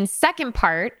 And second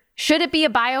part, should it be a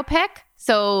biopic?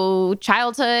 So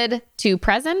childhood to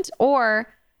present,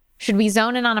 or should we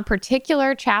zone in on a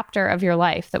particular chapter of your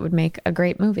life that would make a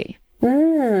great movie?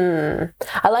 I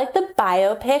like the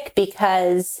biopic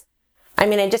because,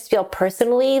 I just feel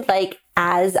personally like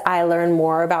as I learn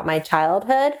more about my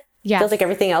childhood, it feels like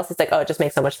everything else is like, it just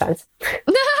makes so much sense.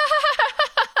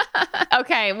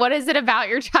 Okay. What is it about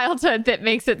your childhood that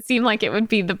makes it seem like it would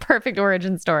be the perfect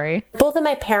origin story? Both of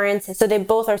my parents, so they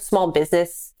both are small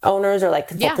business owners or like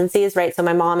consultancies, right? So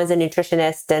my mom is a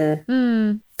nutritionist,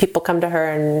 and people come to her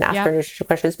and ask her nutrition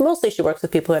questions. Mostly she works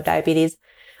with people who have diabetes.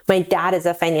 My dad is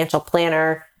a financial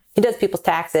planner. He does people's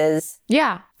taxes.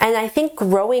 Yeah. And I think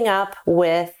growing up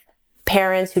with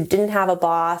parents who didn't have a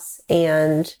boss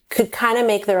and could kind of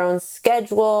make their own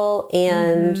schedule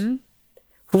and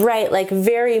like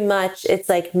very much it's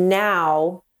like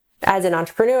now as an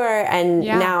entrepreneur and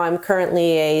now I'm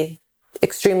currently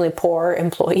extremely poor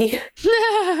employee.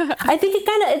 I think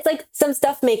it's like some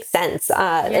stuff makes sense.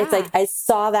 It's like I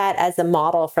saw that as a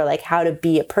model for like how to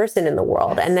be a person in the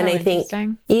world. And then I think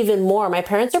even more, my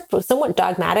parents are somewhat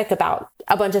dogmatic about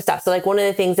a bunch of stuff. So like one of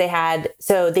the things they had,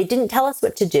 so they didn't tell us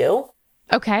what to do.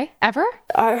 Okay. Ever?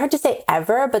 I heard to say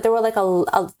ever, but there were like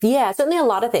certainly a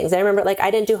lot of things. I remember like I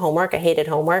didn't do homework. I hated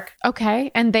homework.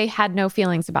 Okay. And they had no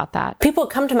feelings about that. People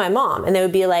would come to my mom and they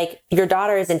would be like, your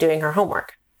daughter isn't doing her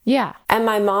homework. Yeah. And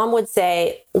my mom would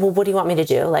say, well, what do you want me to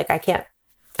do? Like, I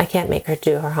can't make her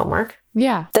do her homework.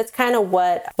 Yeah. That's kind of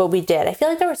what we did. I feel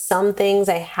like there were some things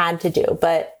I had to do,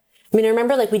 but I mean, I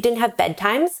remember like we didn't have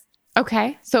bedtimes.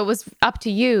 Okay. So it was up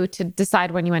to you to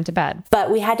decide when you went to bed.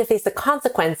 But we had to face the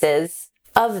consequences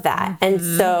of that. And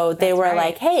so they were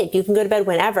like, hey, you can go to bed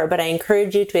whenever, but I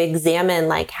encourage you to examine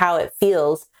like how it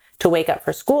feels to wake up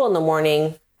for school in the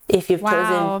morning. If you've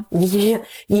chosen,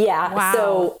 yeah.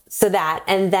 Wow. So that,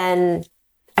 and then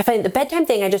I find the bedtime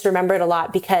thing, I just remember it a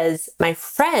lot because my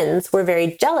friends were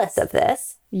very jealous of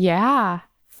this. Yeah.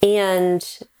 And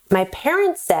my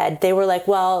parents said, they were like,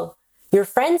 well, your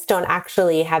friends don't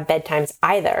actually have bedtimes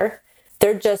either.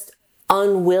 They're just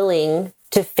unwilling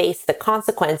to face the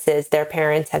consequences their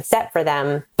parents have set for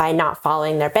them by not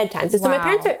following their bedtimes. So my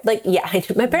parents are like,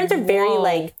 my parents are very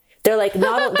like, they're like,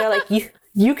 they're like,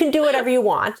 you can do whatever you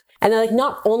want. And they're like,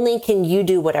 not only can you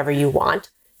do whatever you want,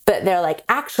 but they're like,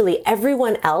 actually,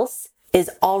 everyone else is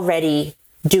already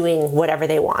doing whatever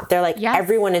they want. They're like,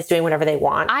 everyone is doing whatever they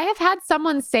want. I have had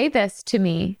someone say this to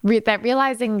me, that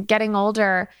realizing getting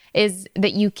older is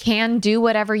that you can do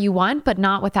whatever you want, but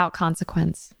not without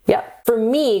consequence. Yeah. For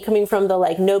me, coming from the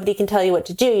like, nobody can tell you what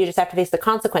to do. You just have to face the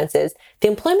consequences. The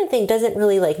employment thing doesn't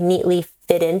really like neatly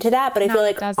fit into that. But I feel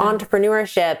like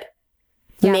entrepreneurship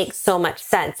makes so much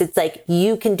sense. It's like,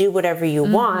 you can do whatever you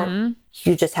want.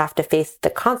 You just have to face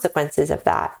the consequences of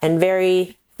that. And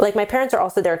like my parents are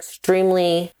also, they're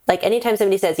extremely, like anytime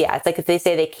somebody says, it's like if they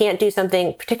say they can't do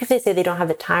something, particularly if they say they don't have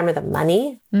the time or the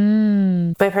money,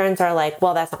 my parents are like,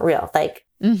 well, that's not real. Like,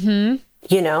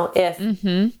 you know,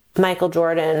 if Michael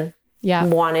Jordan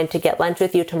wanted to get lunch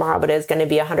with you tomorrow, but it's going to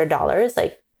be $100,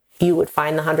 like you would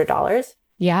find the $100.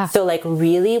 Yeah. So like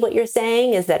really what you're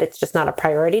saying is that it's just not a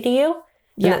priority to you.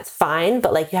 And that's fine.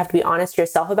 But like, you have to be honest to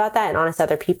yourself about that and honest to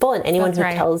other people. And anyone who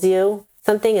tells you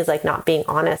something is like not being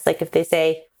honest. Like if they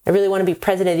say, I really want to be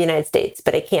president of the United States,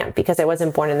 but I can't because I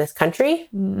wasn't born in this country.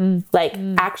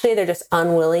 Actually, they're just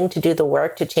unwilling to do the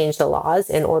work to change the laws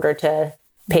in order to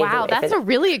pave the way. Wow, that's a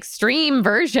really extreme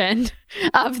version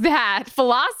of that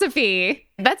philosophy.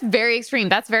 That's very extreme.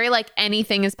 That's very like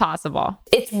anything is possible.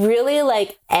 It's really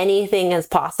like anything is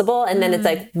possible. And then it's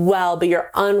like, well, but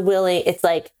you're unwilling. It's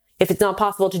like, if it's not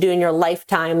possible to do in your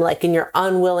lifetime, like, and you're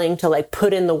unwilling to like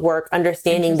put in the work,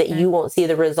 understanding that you won't see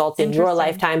the results in your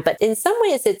lifetime. But in some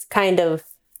ways it's kind of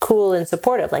cool and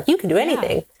supportive. Like you can do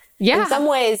anything. Yeah. In some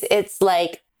ways it's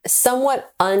like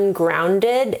somewhat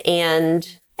ungrounded and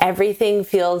everything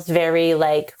feels very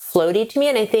like floaty to me.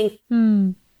 And I think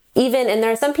and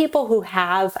there are some people who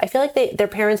have, I feel like their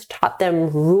parents taught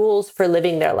them rules for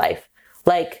living their life.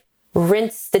 Like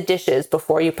rinse the dishes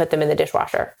before you put them in the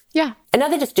dishwasher. Yeah. And now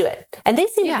they just do it. And they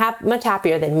seem much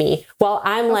happier than me. Well,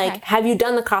 I'm like, have you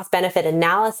done the cost benefit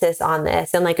analysis on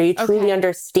this? And like, are you truly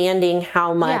understanding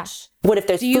how much, what if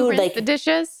there's food? Do you rinse like the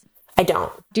dishes? I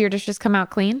don't. Do your dishes come out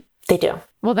clean? They do.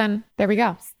 Well, then there we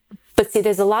go. But see,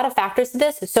 there's a lot of factors to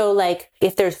this. So like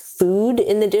if there's food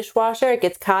in the dishwasher, it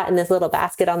gets caught in this little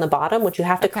basket on the bottom, which you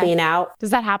have to clean out. Does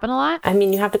that happen a lot? I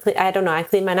mean, you have to clean, I don't know. I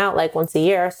clean mine out like once a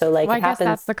year. So like, I guess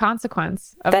that's the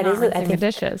consequence of not rinsing the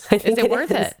dishes. Is it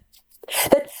worth it?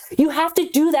 That you have to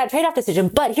do that trade-off decision.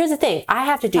 But here's the thing. I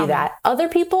have to do that. Other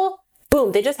people,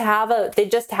 boom, they just have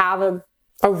a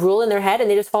rule in their head and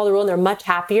they just follow the rule and they're much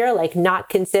happier, like not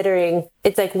considering,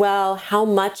 it's like, well, how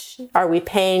much are we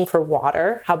paying for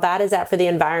water? How bad is that for the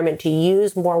environment to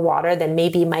use more water than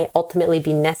maybe might ultimately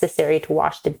be necessary to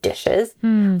wash the dishes?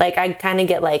 Like I kind of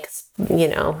get like, you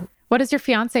know. What does your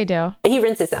fiance do? He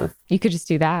rinses them. You could just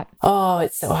do that. Oh,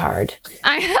 it's so hard.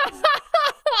 I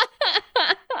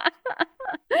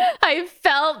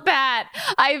felt that.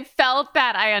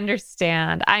 I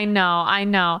understand. I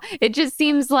know. It just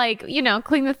seems like, you know,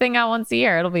 clean the thing out once a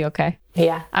year. It'll be okay.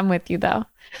 Yeah. I'm with you though.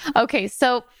 Okay.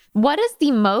 So what is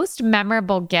the most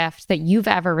memorable gift that you've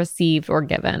ever received or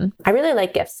given? I really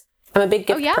like gifts. I'm a big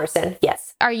gift person.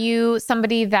 Yes. Are you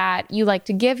somebody that you like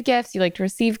to give gifts? You like to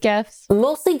receive gifts?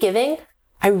 Mostly giving.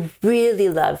 I really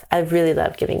love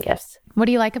giving gifts. What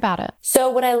do you like about it? So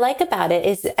what I like about it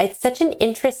is it's such an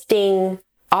interesting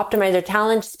optimizer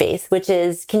challenge space, which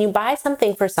is, can you buy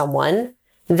something for someone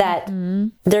that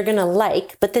they're going to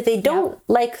like, but that they don't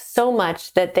like so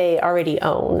much that they already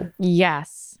own.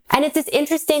 Yes. And it's this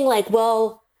interesting, like,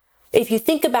 well, if you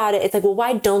think about it, it's like, well,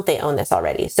 why don't they own this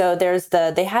already? So there's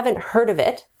they haven't heard of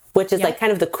it, which is like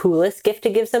kind of the coolest gift to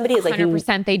give somebody. Is like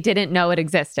 100% they didn't know it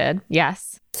existed.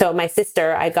 Yes. So my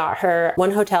sister, I got her,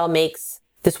 one hotel makes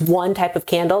this one type of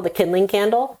candle, the kindling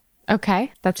candle.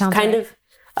 Okay. That sounds kind of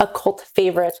a cult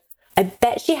favorite. I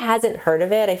bet she hasn't heard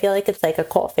of it. I feel like it's like a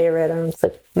cult favorite. It's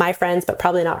like my friends, but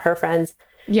probably not her friends.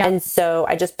 Yeah. And so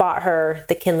I just bought her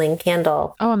the kindling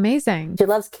candle. Oh, amazing. She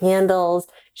loves candles.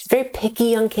 She's very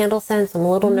picky on candle scents. I'm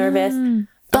a little nervous,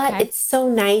 but it's so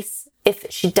nice. If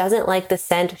she doesn't like the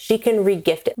scent, she can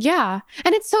re-gift it. Yeah.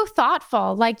 And it's so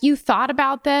thoughtful. Like, you thought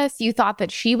about this, you thought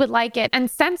that she would like it. And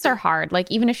scents are hard.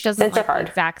 Like, even if she doesn't like the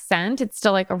exact scent, it's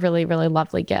still like a really, really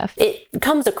lovely gift. It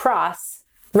comes across,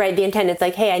 right? The intent, it's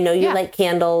like, hey, I know you like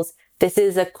candles. This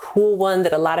is a cool one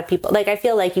that a lot of people, like, I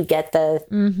feel like you get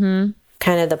the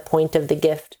kind of the point of the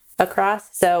gift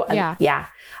across. So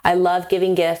I love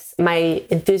giving gifts. My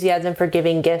enthusiasm for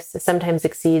giving gifts sometimes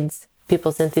exceeds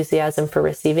people's enthusiasm for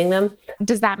receiving them.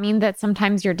 Does that mean that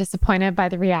sometimes you're disappointed by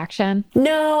the reaction?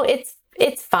 No,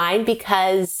 it's fine,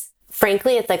 because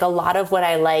frankly, it's like a lot of what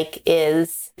I like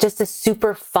is just a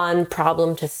super fun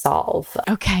problem to solve.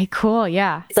 Okay, cool.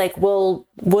 Yeah. It's like, well,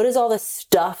 what is all the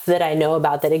stuff that I know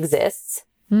about that exists?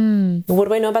 What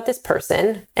do I know about this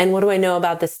person? And what do I know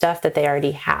about the stuff that they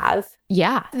already have?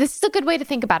 Yeah, this is a good way to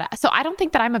think about it. So I don't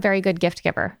think that I'm a very good gift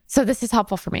giver. So this is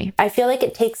helpful for me. I feel like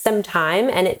it takes some time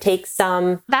and it takes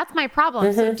some... That's my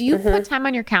problem. So do you put time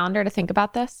on your calendar to think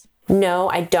about this? No,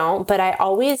 I don't. But I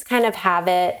always kind of have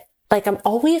it, like I'm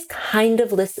always kind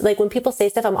of listening. Like when people say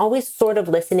stuff, I'm always sort of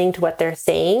listening to what they're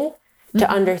saying to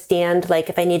understand, like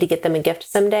if I need to get them a gift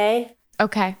someday.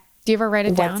 Okay. Do you ever write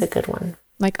it down? What's a good one?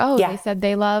 Like, they said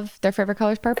they love their favorite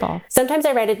color is purple. Sometimes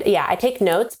I write it. Yeah, I take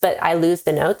notes, but I lose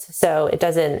the notes. So it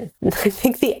doesn't, I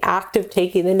think the act of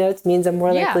taking the notes means I'm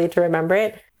more likely to remember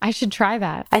it. I should try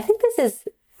that. I think this is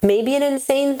maybe an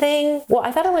insane thing. Well,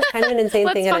 I thought it was kind of an insane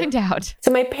thing. Let's find out.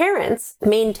 So my parents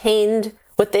maintained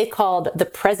what they called the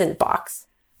present box.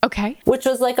 Okay. Which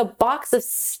was like a box of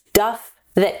stuff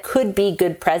that could be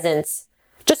good presents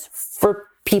just for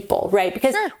people, right?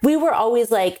 Because we were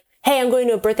always like, hey, I'm going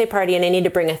to a birthday party and I need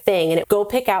to bring a thing, and go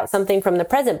pick out something from the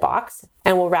present box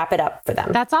and we'll wrap it up for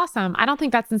them. That's awesome. I don't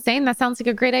think that's insane. That sounds like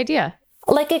a great idea.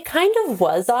 Like it kind of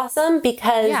was awesome,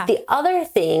 because the other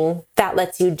thing that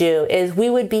lets you do is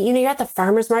we would be, you're at the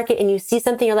farmer's market and you see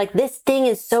something, you're like, this thing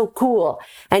is so cool.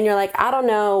 And you're like, I don't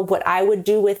know what I would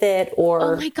do with it, or...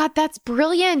 Oh my God, that's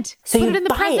brilliant. So put you it in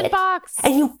the present box.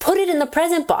 And you put it in the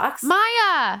present box.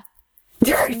 Maya!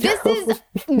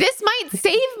 This might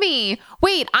save me.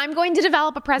 Wait, I'm going to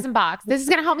develop a present box. This is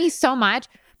going to help me so much.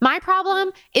 My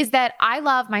problem is that I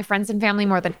love my friends and family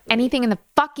more than anything in the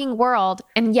fucking world.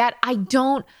 And yet I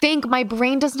don't think my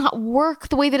brain does not work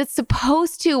the way that it's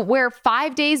supposed to, where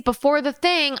 5 days before the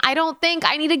thing, I don't think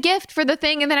I need a gift for the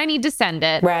thing and then I need to send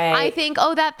it. Right. I think,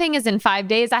 oh, that thing is in 5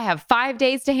 days. I have 5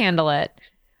 days to handle it.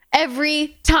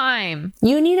 Every time.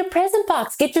 You need a present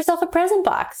box. Get yourself a present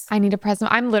box. I need a present.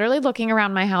 I'm literally looking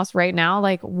around my house right now.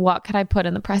 Like, what could I put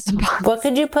in the present box? What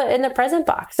could you put in the present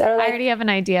box? Or like, I already have an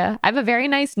idea. I have a very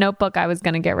nice notebook I was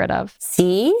going to get rid of.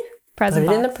 See? Present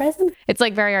put it box. in the present. It's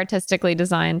like very artistically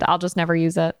designed. I'll just never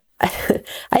use it. I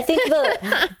think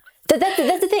that's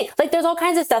the thing. Like there's all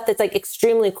kinds of stuff that's like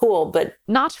extremely cool, but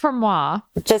not for moi.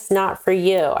 Just not for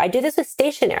you. I do this with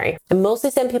stationery. I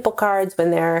mostly send people cards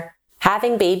when they're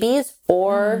having babies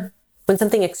or when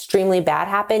something extremely bad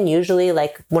happened, usually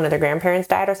like one of their grandparents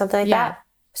died or something like that.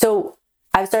 So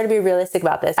I've started to be realistic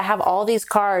about this. I have all these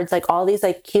cards, like all these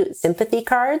like cute sympathy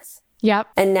cards. Yep.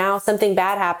 And now something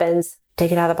bad happens,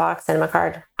 take it out of the box, send them a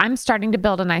card. I'm starting to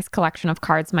build a nice collection of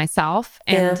cards myself.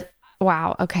 And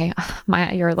wow, okay.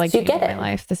 You're like, so you get it. My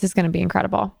life. This is going to be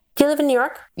incredible. Do you live in New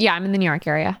York? Yeah, I'm in the New York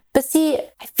area. But see,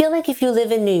 I feel like if you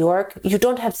live in New York, you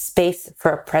don't have space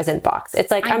for a present box. It's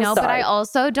like, I know, but I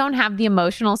also don't have the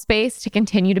emotional space to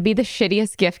continue to be the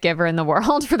shittiest gift giver in the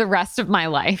world for the rest of my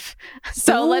life.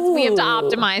 So we have to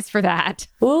optimize for that.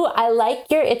 Ooh, I like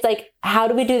it's like, how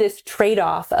do we do this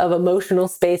trade-off of emotional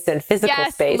space and physical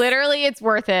space? Literally, it's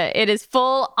worth it. It is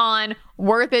full on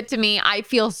worth it to me. I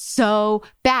feel so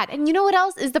bad. And you know what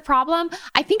else is the problem?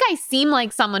 I think I seem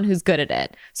like someone who's good at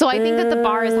it. So I think that the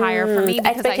bar is higher for me.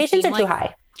 Expectations are too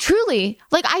high. Truly.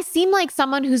 Like I seem like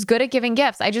someone who's good at giving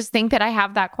gifts. I just think that I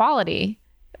have that quality.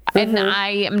 And I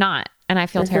am not. And I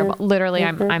feel terrible. Literally,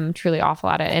 I'm truly awful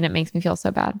at it. And it makes me feel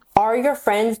so bad. Are your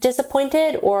friends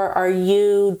disappointed, or are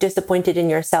you disappointed in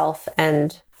yourself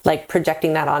and like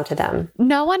projecting that onto them.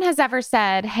 No one has ever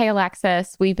said, hey,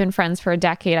 Alexis, we've been friends for a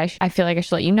decade. I feel like I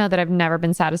should let you know that I've never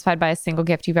been satisfied by a single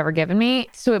gift you've ever given me.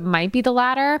 So it might be the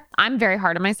latter. I'm very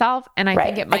hard on myself. And I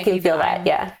think it might be feel that,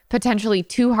 yeah. Potentially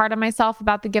too hard on myself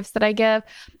about the gifts that I give.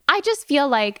 I just feel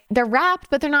like they're wrapped,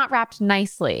 but they're not wrapped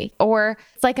nicely. Or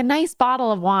it's like a nice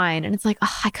bottle of wine. And it's like,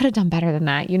 oh, I could have done better than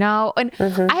that, you know? And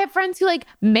I have friends who like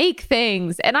make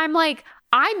things. And I'm like,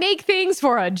 I make things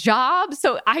for a job,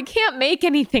 so I can't make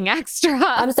anything extra.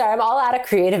 I'm sorry, I'm all out of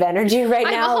creative energy now.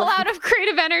 I'm all out of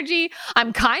creative energy.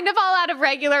 I'm kind of all out of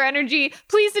regular energy.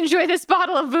 Please enjoy this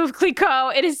bottle of Veuve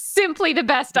Clicquot. It is simply the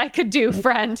best I could do,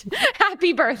 friend.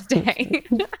 Happy birthday.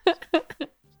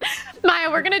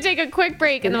 Maya, we're going to take a quick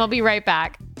break and then we'll be right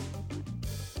back.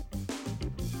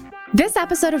 This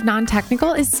episode of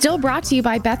Non-Technical is still brought to you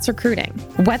by Betts Recruiting.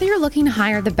 Whether you're looking to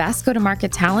hire the best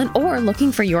go-to-market talent or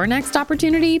looking for your next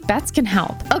opportunity, Betts can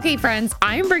help. Okay, friends,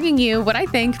 I'm bringing you what I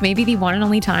think may be the one and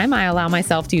only time I allow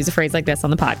myself to use a phrase like this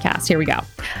on the podcast. Here we go.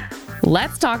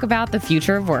 Let's talk about the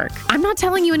future of work. I'm not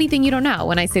telling you anything you don't know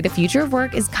when I say the future of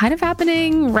work is kind of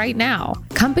happening right now.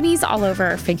 Companies all over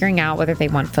are figuring out whether they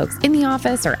want folks in the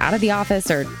office or out of the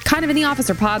office or kind of in the office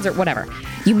or pods or whatever.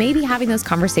 You may be having those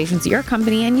conversations at your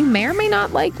company and you may or may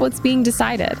not like what's being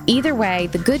decided. Either way,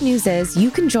 the good news is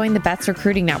you can join the Betts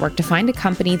Recruiting Network to find a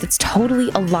company that's totally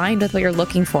aligned with what you're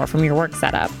looking for from your work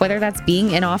setup, whether that's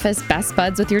being in office best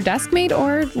buds with your desk mate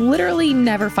or literally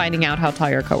never finding out how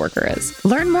tall your coworker is.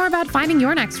 Learn more about finding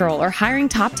your next role or hiring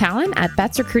top talent at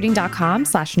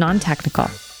bettsrecruiting.com/non-technical.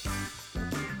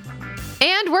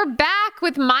 And we're back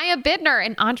with Maya Bittner,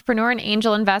 an entrepreneur and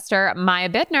angel investor. Maya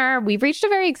Bittner, we've reached a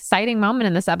very exciting moment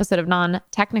in this episode of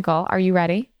Non-Technical. Are you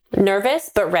ready? Nervous,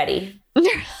 but ready. I'll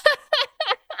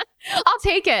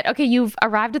take it. Okay, you've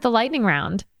arrived at the lightning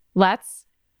round. Let's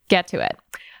get to it.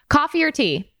 Coffee or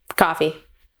tea? Coffee.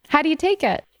 How do you take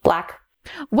it? Black.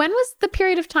 When was the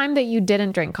period of time that you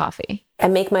didn't drink coffee? I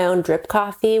make my own drip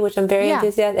coffee, which I'm very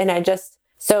enthusiastic, and I just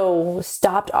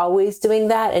stopped always doing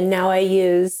that, and now I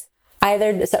use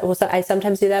either, I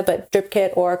sometimes do that, but Drip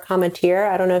Kit or Cometeer.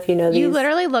 I don't know if you know these. You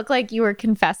literally look like you were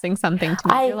confessing something to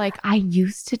me. You're like, I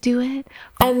used to do it.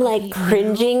 I'm like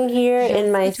cringing here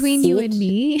in my between seat. You and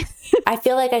me. I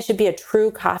feel like I should be a true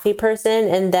coffee person,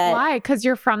 and that. Why? Because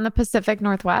you're from the Pacific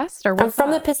Northwest, or I'm from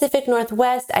the Pacific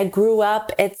Northwest. I grew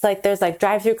up. It's like there's like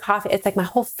drive-through coffee. It's like my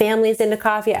whole family's into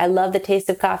coffee. I love the taste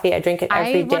of coffee. I drink it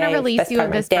every day. I want to release you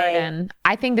of this burden.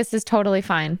 I think this is totally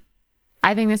fine.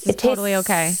 I think this is totally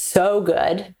okay. So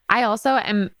good. I also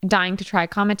am dying to try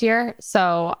Cometeer,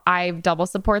 so I double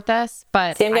support this.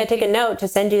 But see, I'm going to take a note to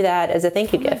send you that as a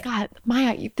thank you gift. Oh my God,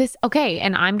 Maya, okay,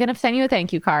 and I'm going to send you a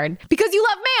thank you card because you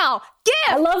love mail. Gift.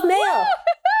 I love mail.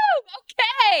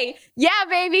 Woo-hoo! Okay, yeah,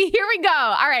 baby, here we go.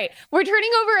 All right, we're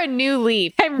turning over a new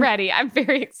leaf. I'm ready. I'm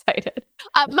very excited.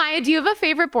 Maya, do you have a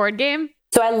favorite board game?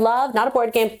 So I love, not a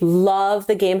board game, love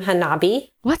the game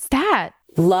Hanabi. What's that?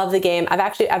 Love the game.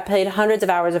 I've played hundreds of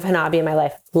hours of Hanabi in my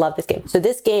life. Love this game. So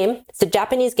this game, it's a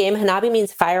Japanese game. Hanabi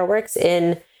means fireworks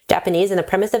in Japanese. And the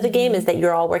premise of the game is that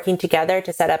you're all working together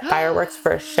to set up fireworks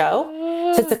for a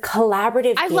show. So it's a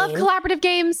collaborative game. I love collaborative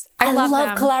games. I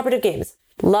love collaborative games.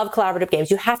 Love collaborative games.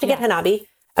 You have to get Hanabi.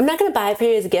 I'm not going to buy it for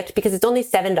you as a gift because it's only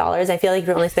 $7. I feel like if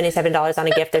you're only spending $7 on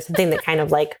a gift, there's something that kind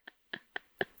of like,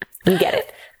 you get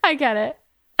it. I get it.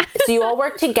 So you all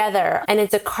work together, and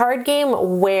it's a card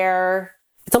game where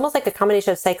it's almost like a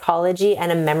combination of psychology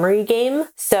and a memory game.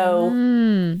 So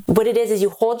what it is you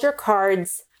hold your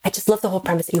cards. I just love the whole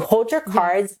premise. You hold your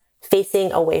cards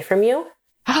facing away from you.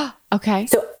 Okay.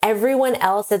 So everyone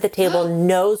else at the table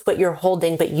knows what you're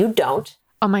holding, but you don't.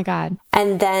 Oh my God.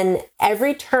 And then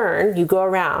every turn you go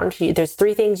around, there's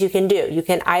 3 things you can do. You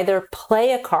can either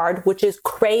play a card, which is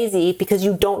crazy because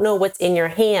you don't know what's in your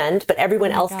hand, but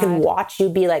everyone else can watch you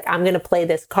be like, I'm going to play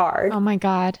this card. Oh my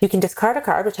God. You can discard a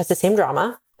card, which has the same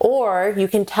drama, or you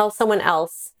can tell someone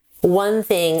else one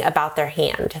thing about their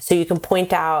hand. So you can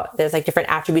point out, there's like different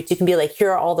attributes. You can be like,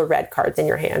 here are all the red cards in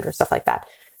your hand or stuff like that.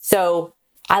 So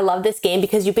I love this game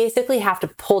because you basically have to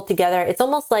pull together. It's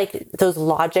almost like those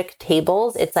logic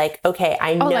tables. It's like, okay,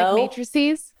 I know. Oh, like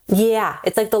matrices? Yeah.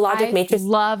 It's like the logic matrix. I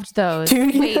loved those.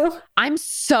 Wait, I'm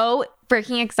so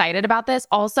freaking excited about this.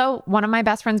 Also, one of my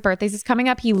best friend's birthdays is coming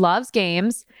up. He loves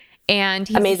games and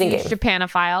he's amazing a huge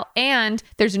Japanophile. And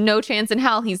there's no chance in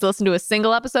hell he's listened to a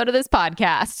single episode of this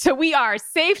podcast. So we are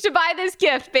safe to buy this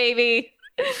gift, baby.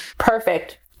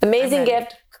 Perfect. Amazing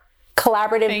gift.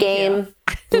 Collaborative game.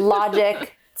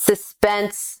 Logic.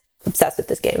 Suspense. Obsessed with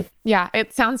this game. Yeah,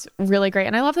 it sounds really great.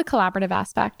 And I love the collaborative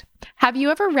aspect. Have you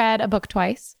ever read a book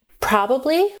twice?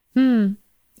 Probably.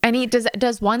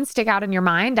 Does one stick out in your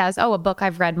mind as, a book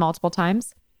I've read multiple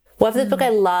times? Well, this book I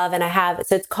love, and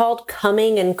so it's called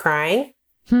Coming and Crying.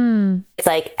 It's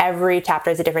like every chapter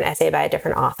is a different essay by a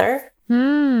different author.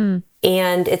 And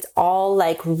it's all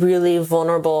like really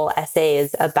vulnerable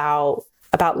essays about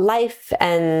life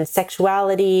and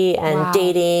sexuality and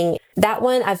dating. That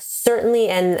one I've certainly,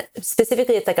 and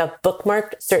specifically it's like a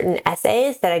bookmarked certain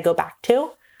essays that I go back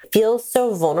to. It feels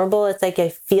so vulnerable. It's like I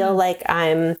feel like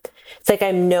I'm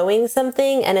knowing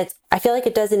something, and I feel like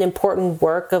it does an important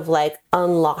work of like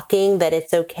unlocking that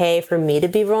it's okay for me to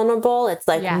be vulnerable. It's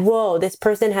like, whoa, this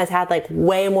person has had like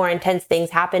way more intense things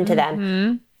happen to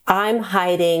them. I'm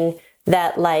hiding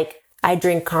that like I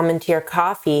drink common tier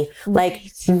coffee. Like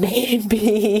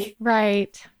maybe.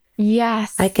 Right.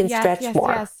 Yes. I can stretch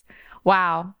more. Yes.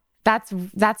 Wow.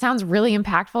 That sounds really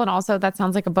impactful. And also that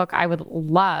sounds like a book I would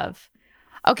love.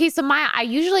 Okay. So Maya, I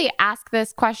usually ask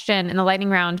this question in the lightning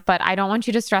round, but I don't want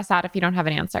you to stress out if you don't have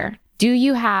an answer. Do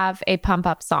you have a pump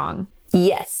up song?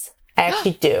 Yes, I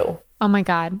actually do. Oh my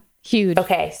God. Huge.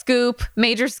 Okay. Scoop.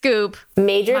 Major scoop.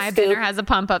 My dinner has a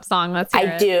pump up song. Let's hear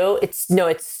it. I do. It's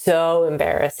so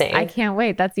embarrassing. I can't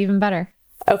wait. That's even better.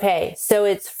 Okay. So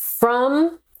it's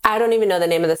from, I don't even know the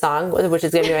name of the song, which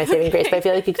is going to be my saving grace, but I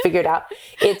feel like you can figure it out.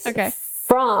 It's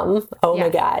from, my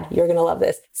God, you're going to love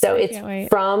this. So it's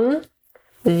from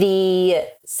the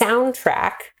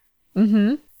soundtrack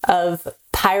of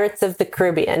Pirates of the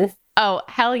Caribbean. Oh,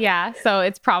 hell yeah. So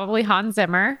it's probably Hans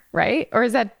Zimmer, right? Or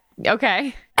is that,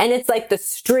 okay. And it's like the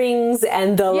strings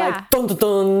and the like dun dun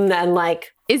dun and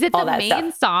like is it the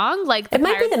main song? Like it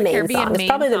might be the main song. It's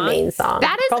probably the main song.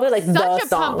 That is probably like such the a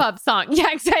song. pump up song. Yeah,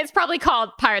 it's probably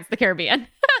called Pirates of the Caribbean.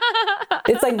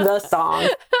 It's like the song.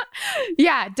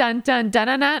 Yeah, dun dun dun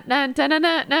dun dun dun dun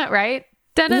dun dun, right?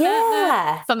 Dun, dun, dun,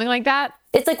 dun. Something like that.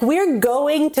 It's like we're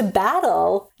going to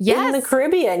battle in the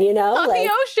Caribbean, you know, on the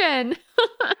ocean.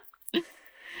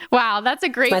 Wow, that's a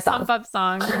great pump up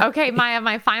song. Okay, Maya,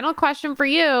 my final question for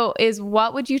you is,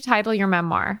 what would you title your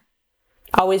memoir?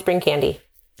 Always Bring Candy.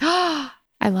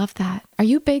 I love that. Are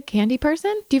you a big candy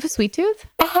person? Do you have a sweet tooth?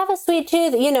 I have a sweet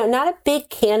tooth. You know, not a big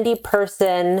candy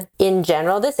person in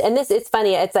general. It's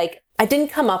funny. It's like, I didn't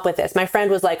come up with this. My friend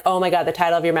was like, oh my God, the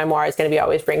title of your memoir is going to be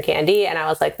Always Bring Candy. And I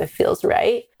was like, that feels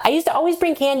right. I used to always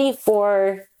bring candy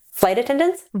for flight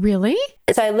attendants. Really?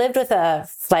 So I lived with a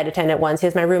flight attendant once. He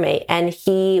was my roommate, and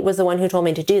he was the one who told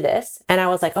me to do this. And I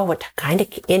was like, oh, what kind of,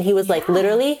 and he was like,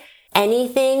 literally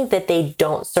anything that they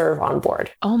don't serve on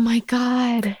board. Oh my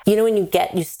God. You know, when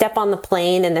you step on the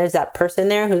plane and there's that person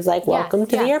there who's like, welcome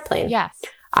to the airplane. Yes.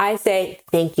 I say,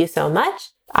 thank you so much.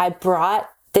 I brought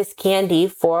this candy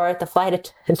for the flight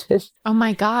attendant. Oh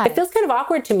my God. It feels kind of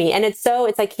awkward to me. And it's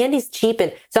like candy's cheap.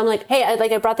 And so I'm like, hey,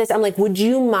 I brought this. I'm like, would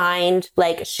you mind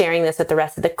like sharing this with the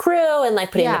rest of the crew and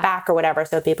like putting it in the back or whatever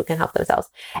so people can help themselves?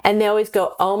 And they always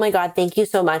go, oh my God, thank you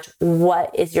so much.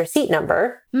 What is your seat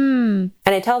number? And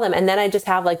I tell them, and then I just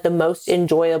have like the most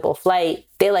enjoyable flight.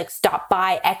 They like stop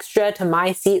by extra to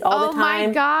my seat all the time. Oh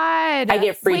my God. I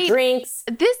get free drinks.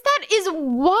 That is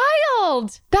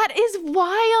wild. That is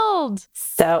wild.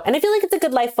 So, and I feel like it's a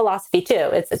good life philosophy too.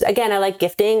 It's again, I like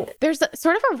gifting. There's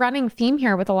sort of a running theme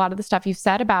here with a lot of the stuff you've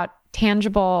said about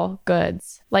tangible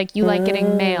goods. Like you like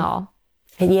getting mail.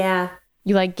 Yeah.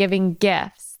 You like giving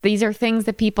gifts. These are things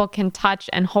that people can touch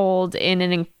and hold in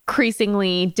an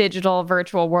increasingly digital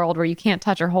virtual world where you can't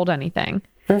touch or hold anything.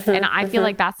 And I feel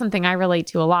like that's something I relate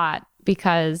to a lot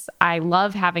because I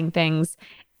love having things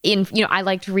I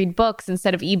like to read books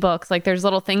instead of ebooks. Like there's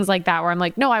little things like that where I'm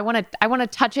like, no, I want to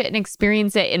touch it and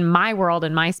experience it in my world,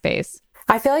 in my space.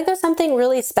 I feel like there's something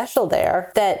really special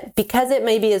there that because it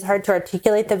maybe is hard to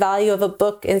articulate the value of a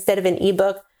book instead of an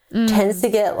ebook tends to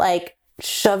get like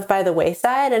shoved by the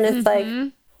wayside. And it's like,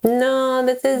 no,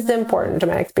 this is important to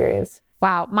my experience.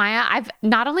 Wow, Maya, I've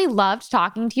not only loved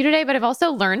talking to you today, but I've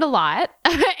also learned a lot.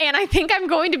 And I think I'm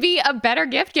going to be a better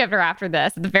gift giver after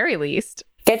this, at the very least.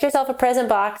 Get yourself a present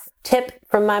box. Tip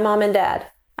from my mom and dad.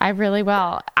 I really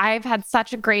will. I've had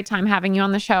such a great time having you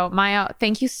on the show. Maya,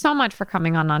 thank you so much for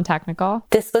coming on Non-Technical.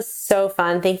 This was so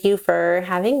fun. Thank you for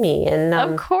having me. And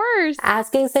of course,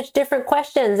 asking such different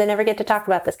questions. I never get to talk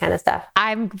about this kind of stuff.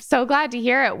 I'm so glad to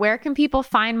hear it. Where can people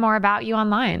find more about you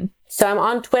online? So I'm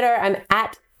on Twitter. I'm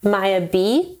at Maya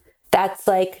B. That's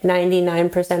like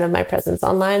 99% of my presence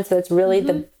online. So it's really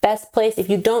the best place. If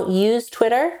you don't use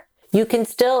Twitter, you can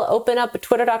still open up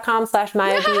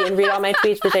twitter.com/Maya B and read all my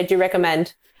tweets, which I do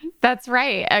recommend. That's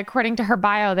right. According to her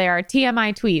bio, they are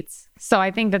TMI tweets. So I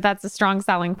think that that's a strong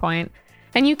selling point.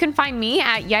 And you can find me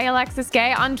at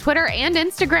YayAlexisGay on Twitter and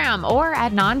Instagram, or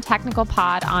at Non-Technical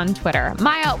Pod on Twitter.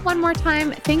 Maya, one more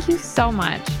time, thank you so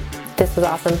much. This was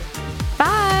awesome.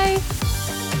 Bye.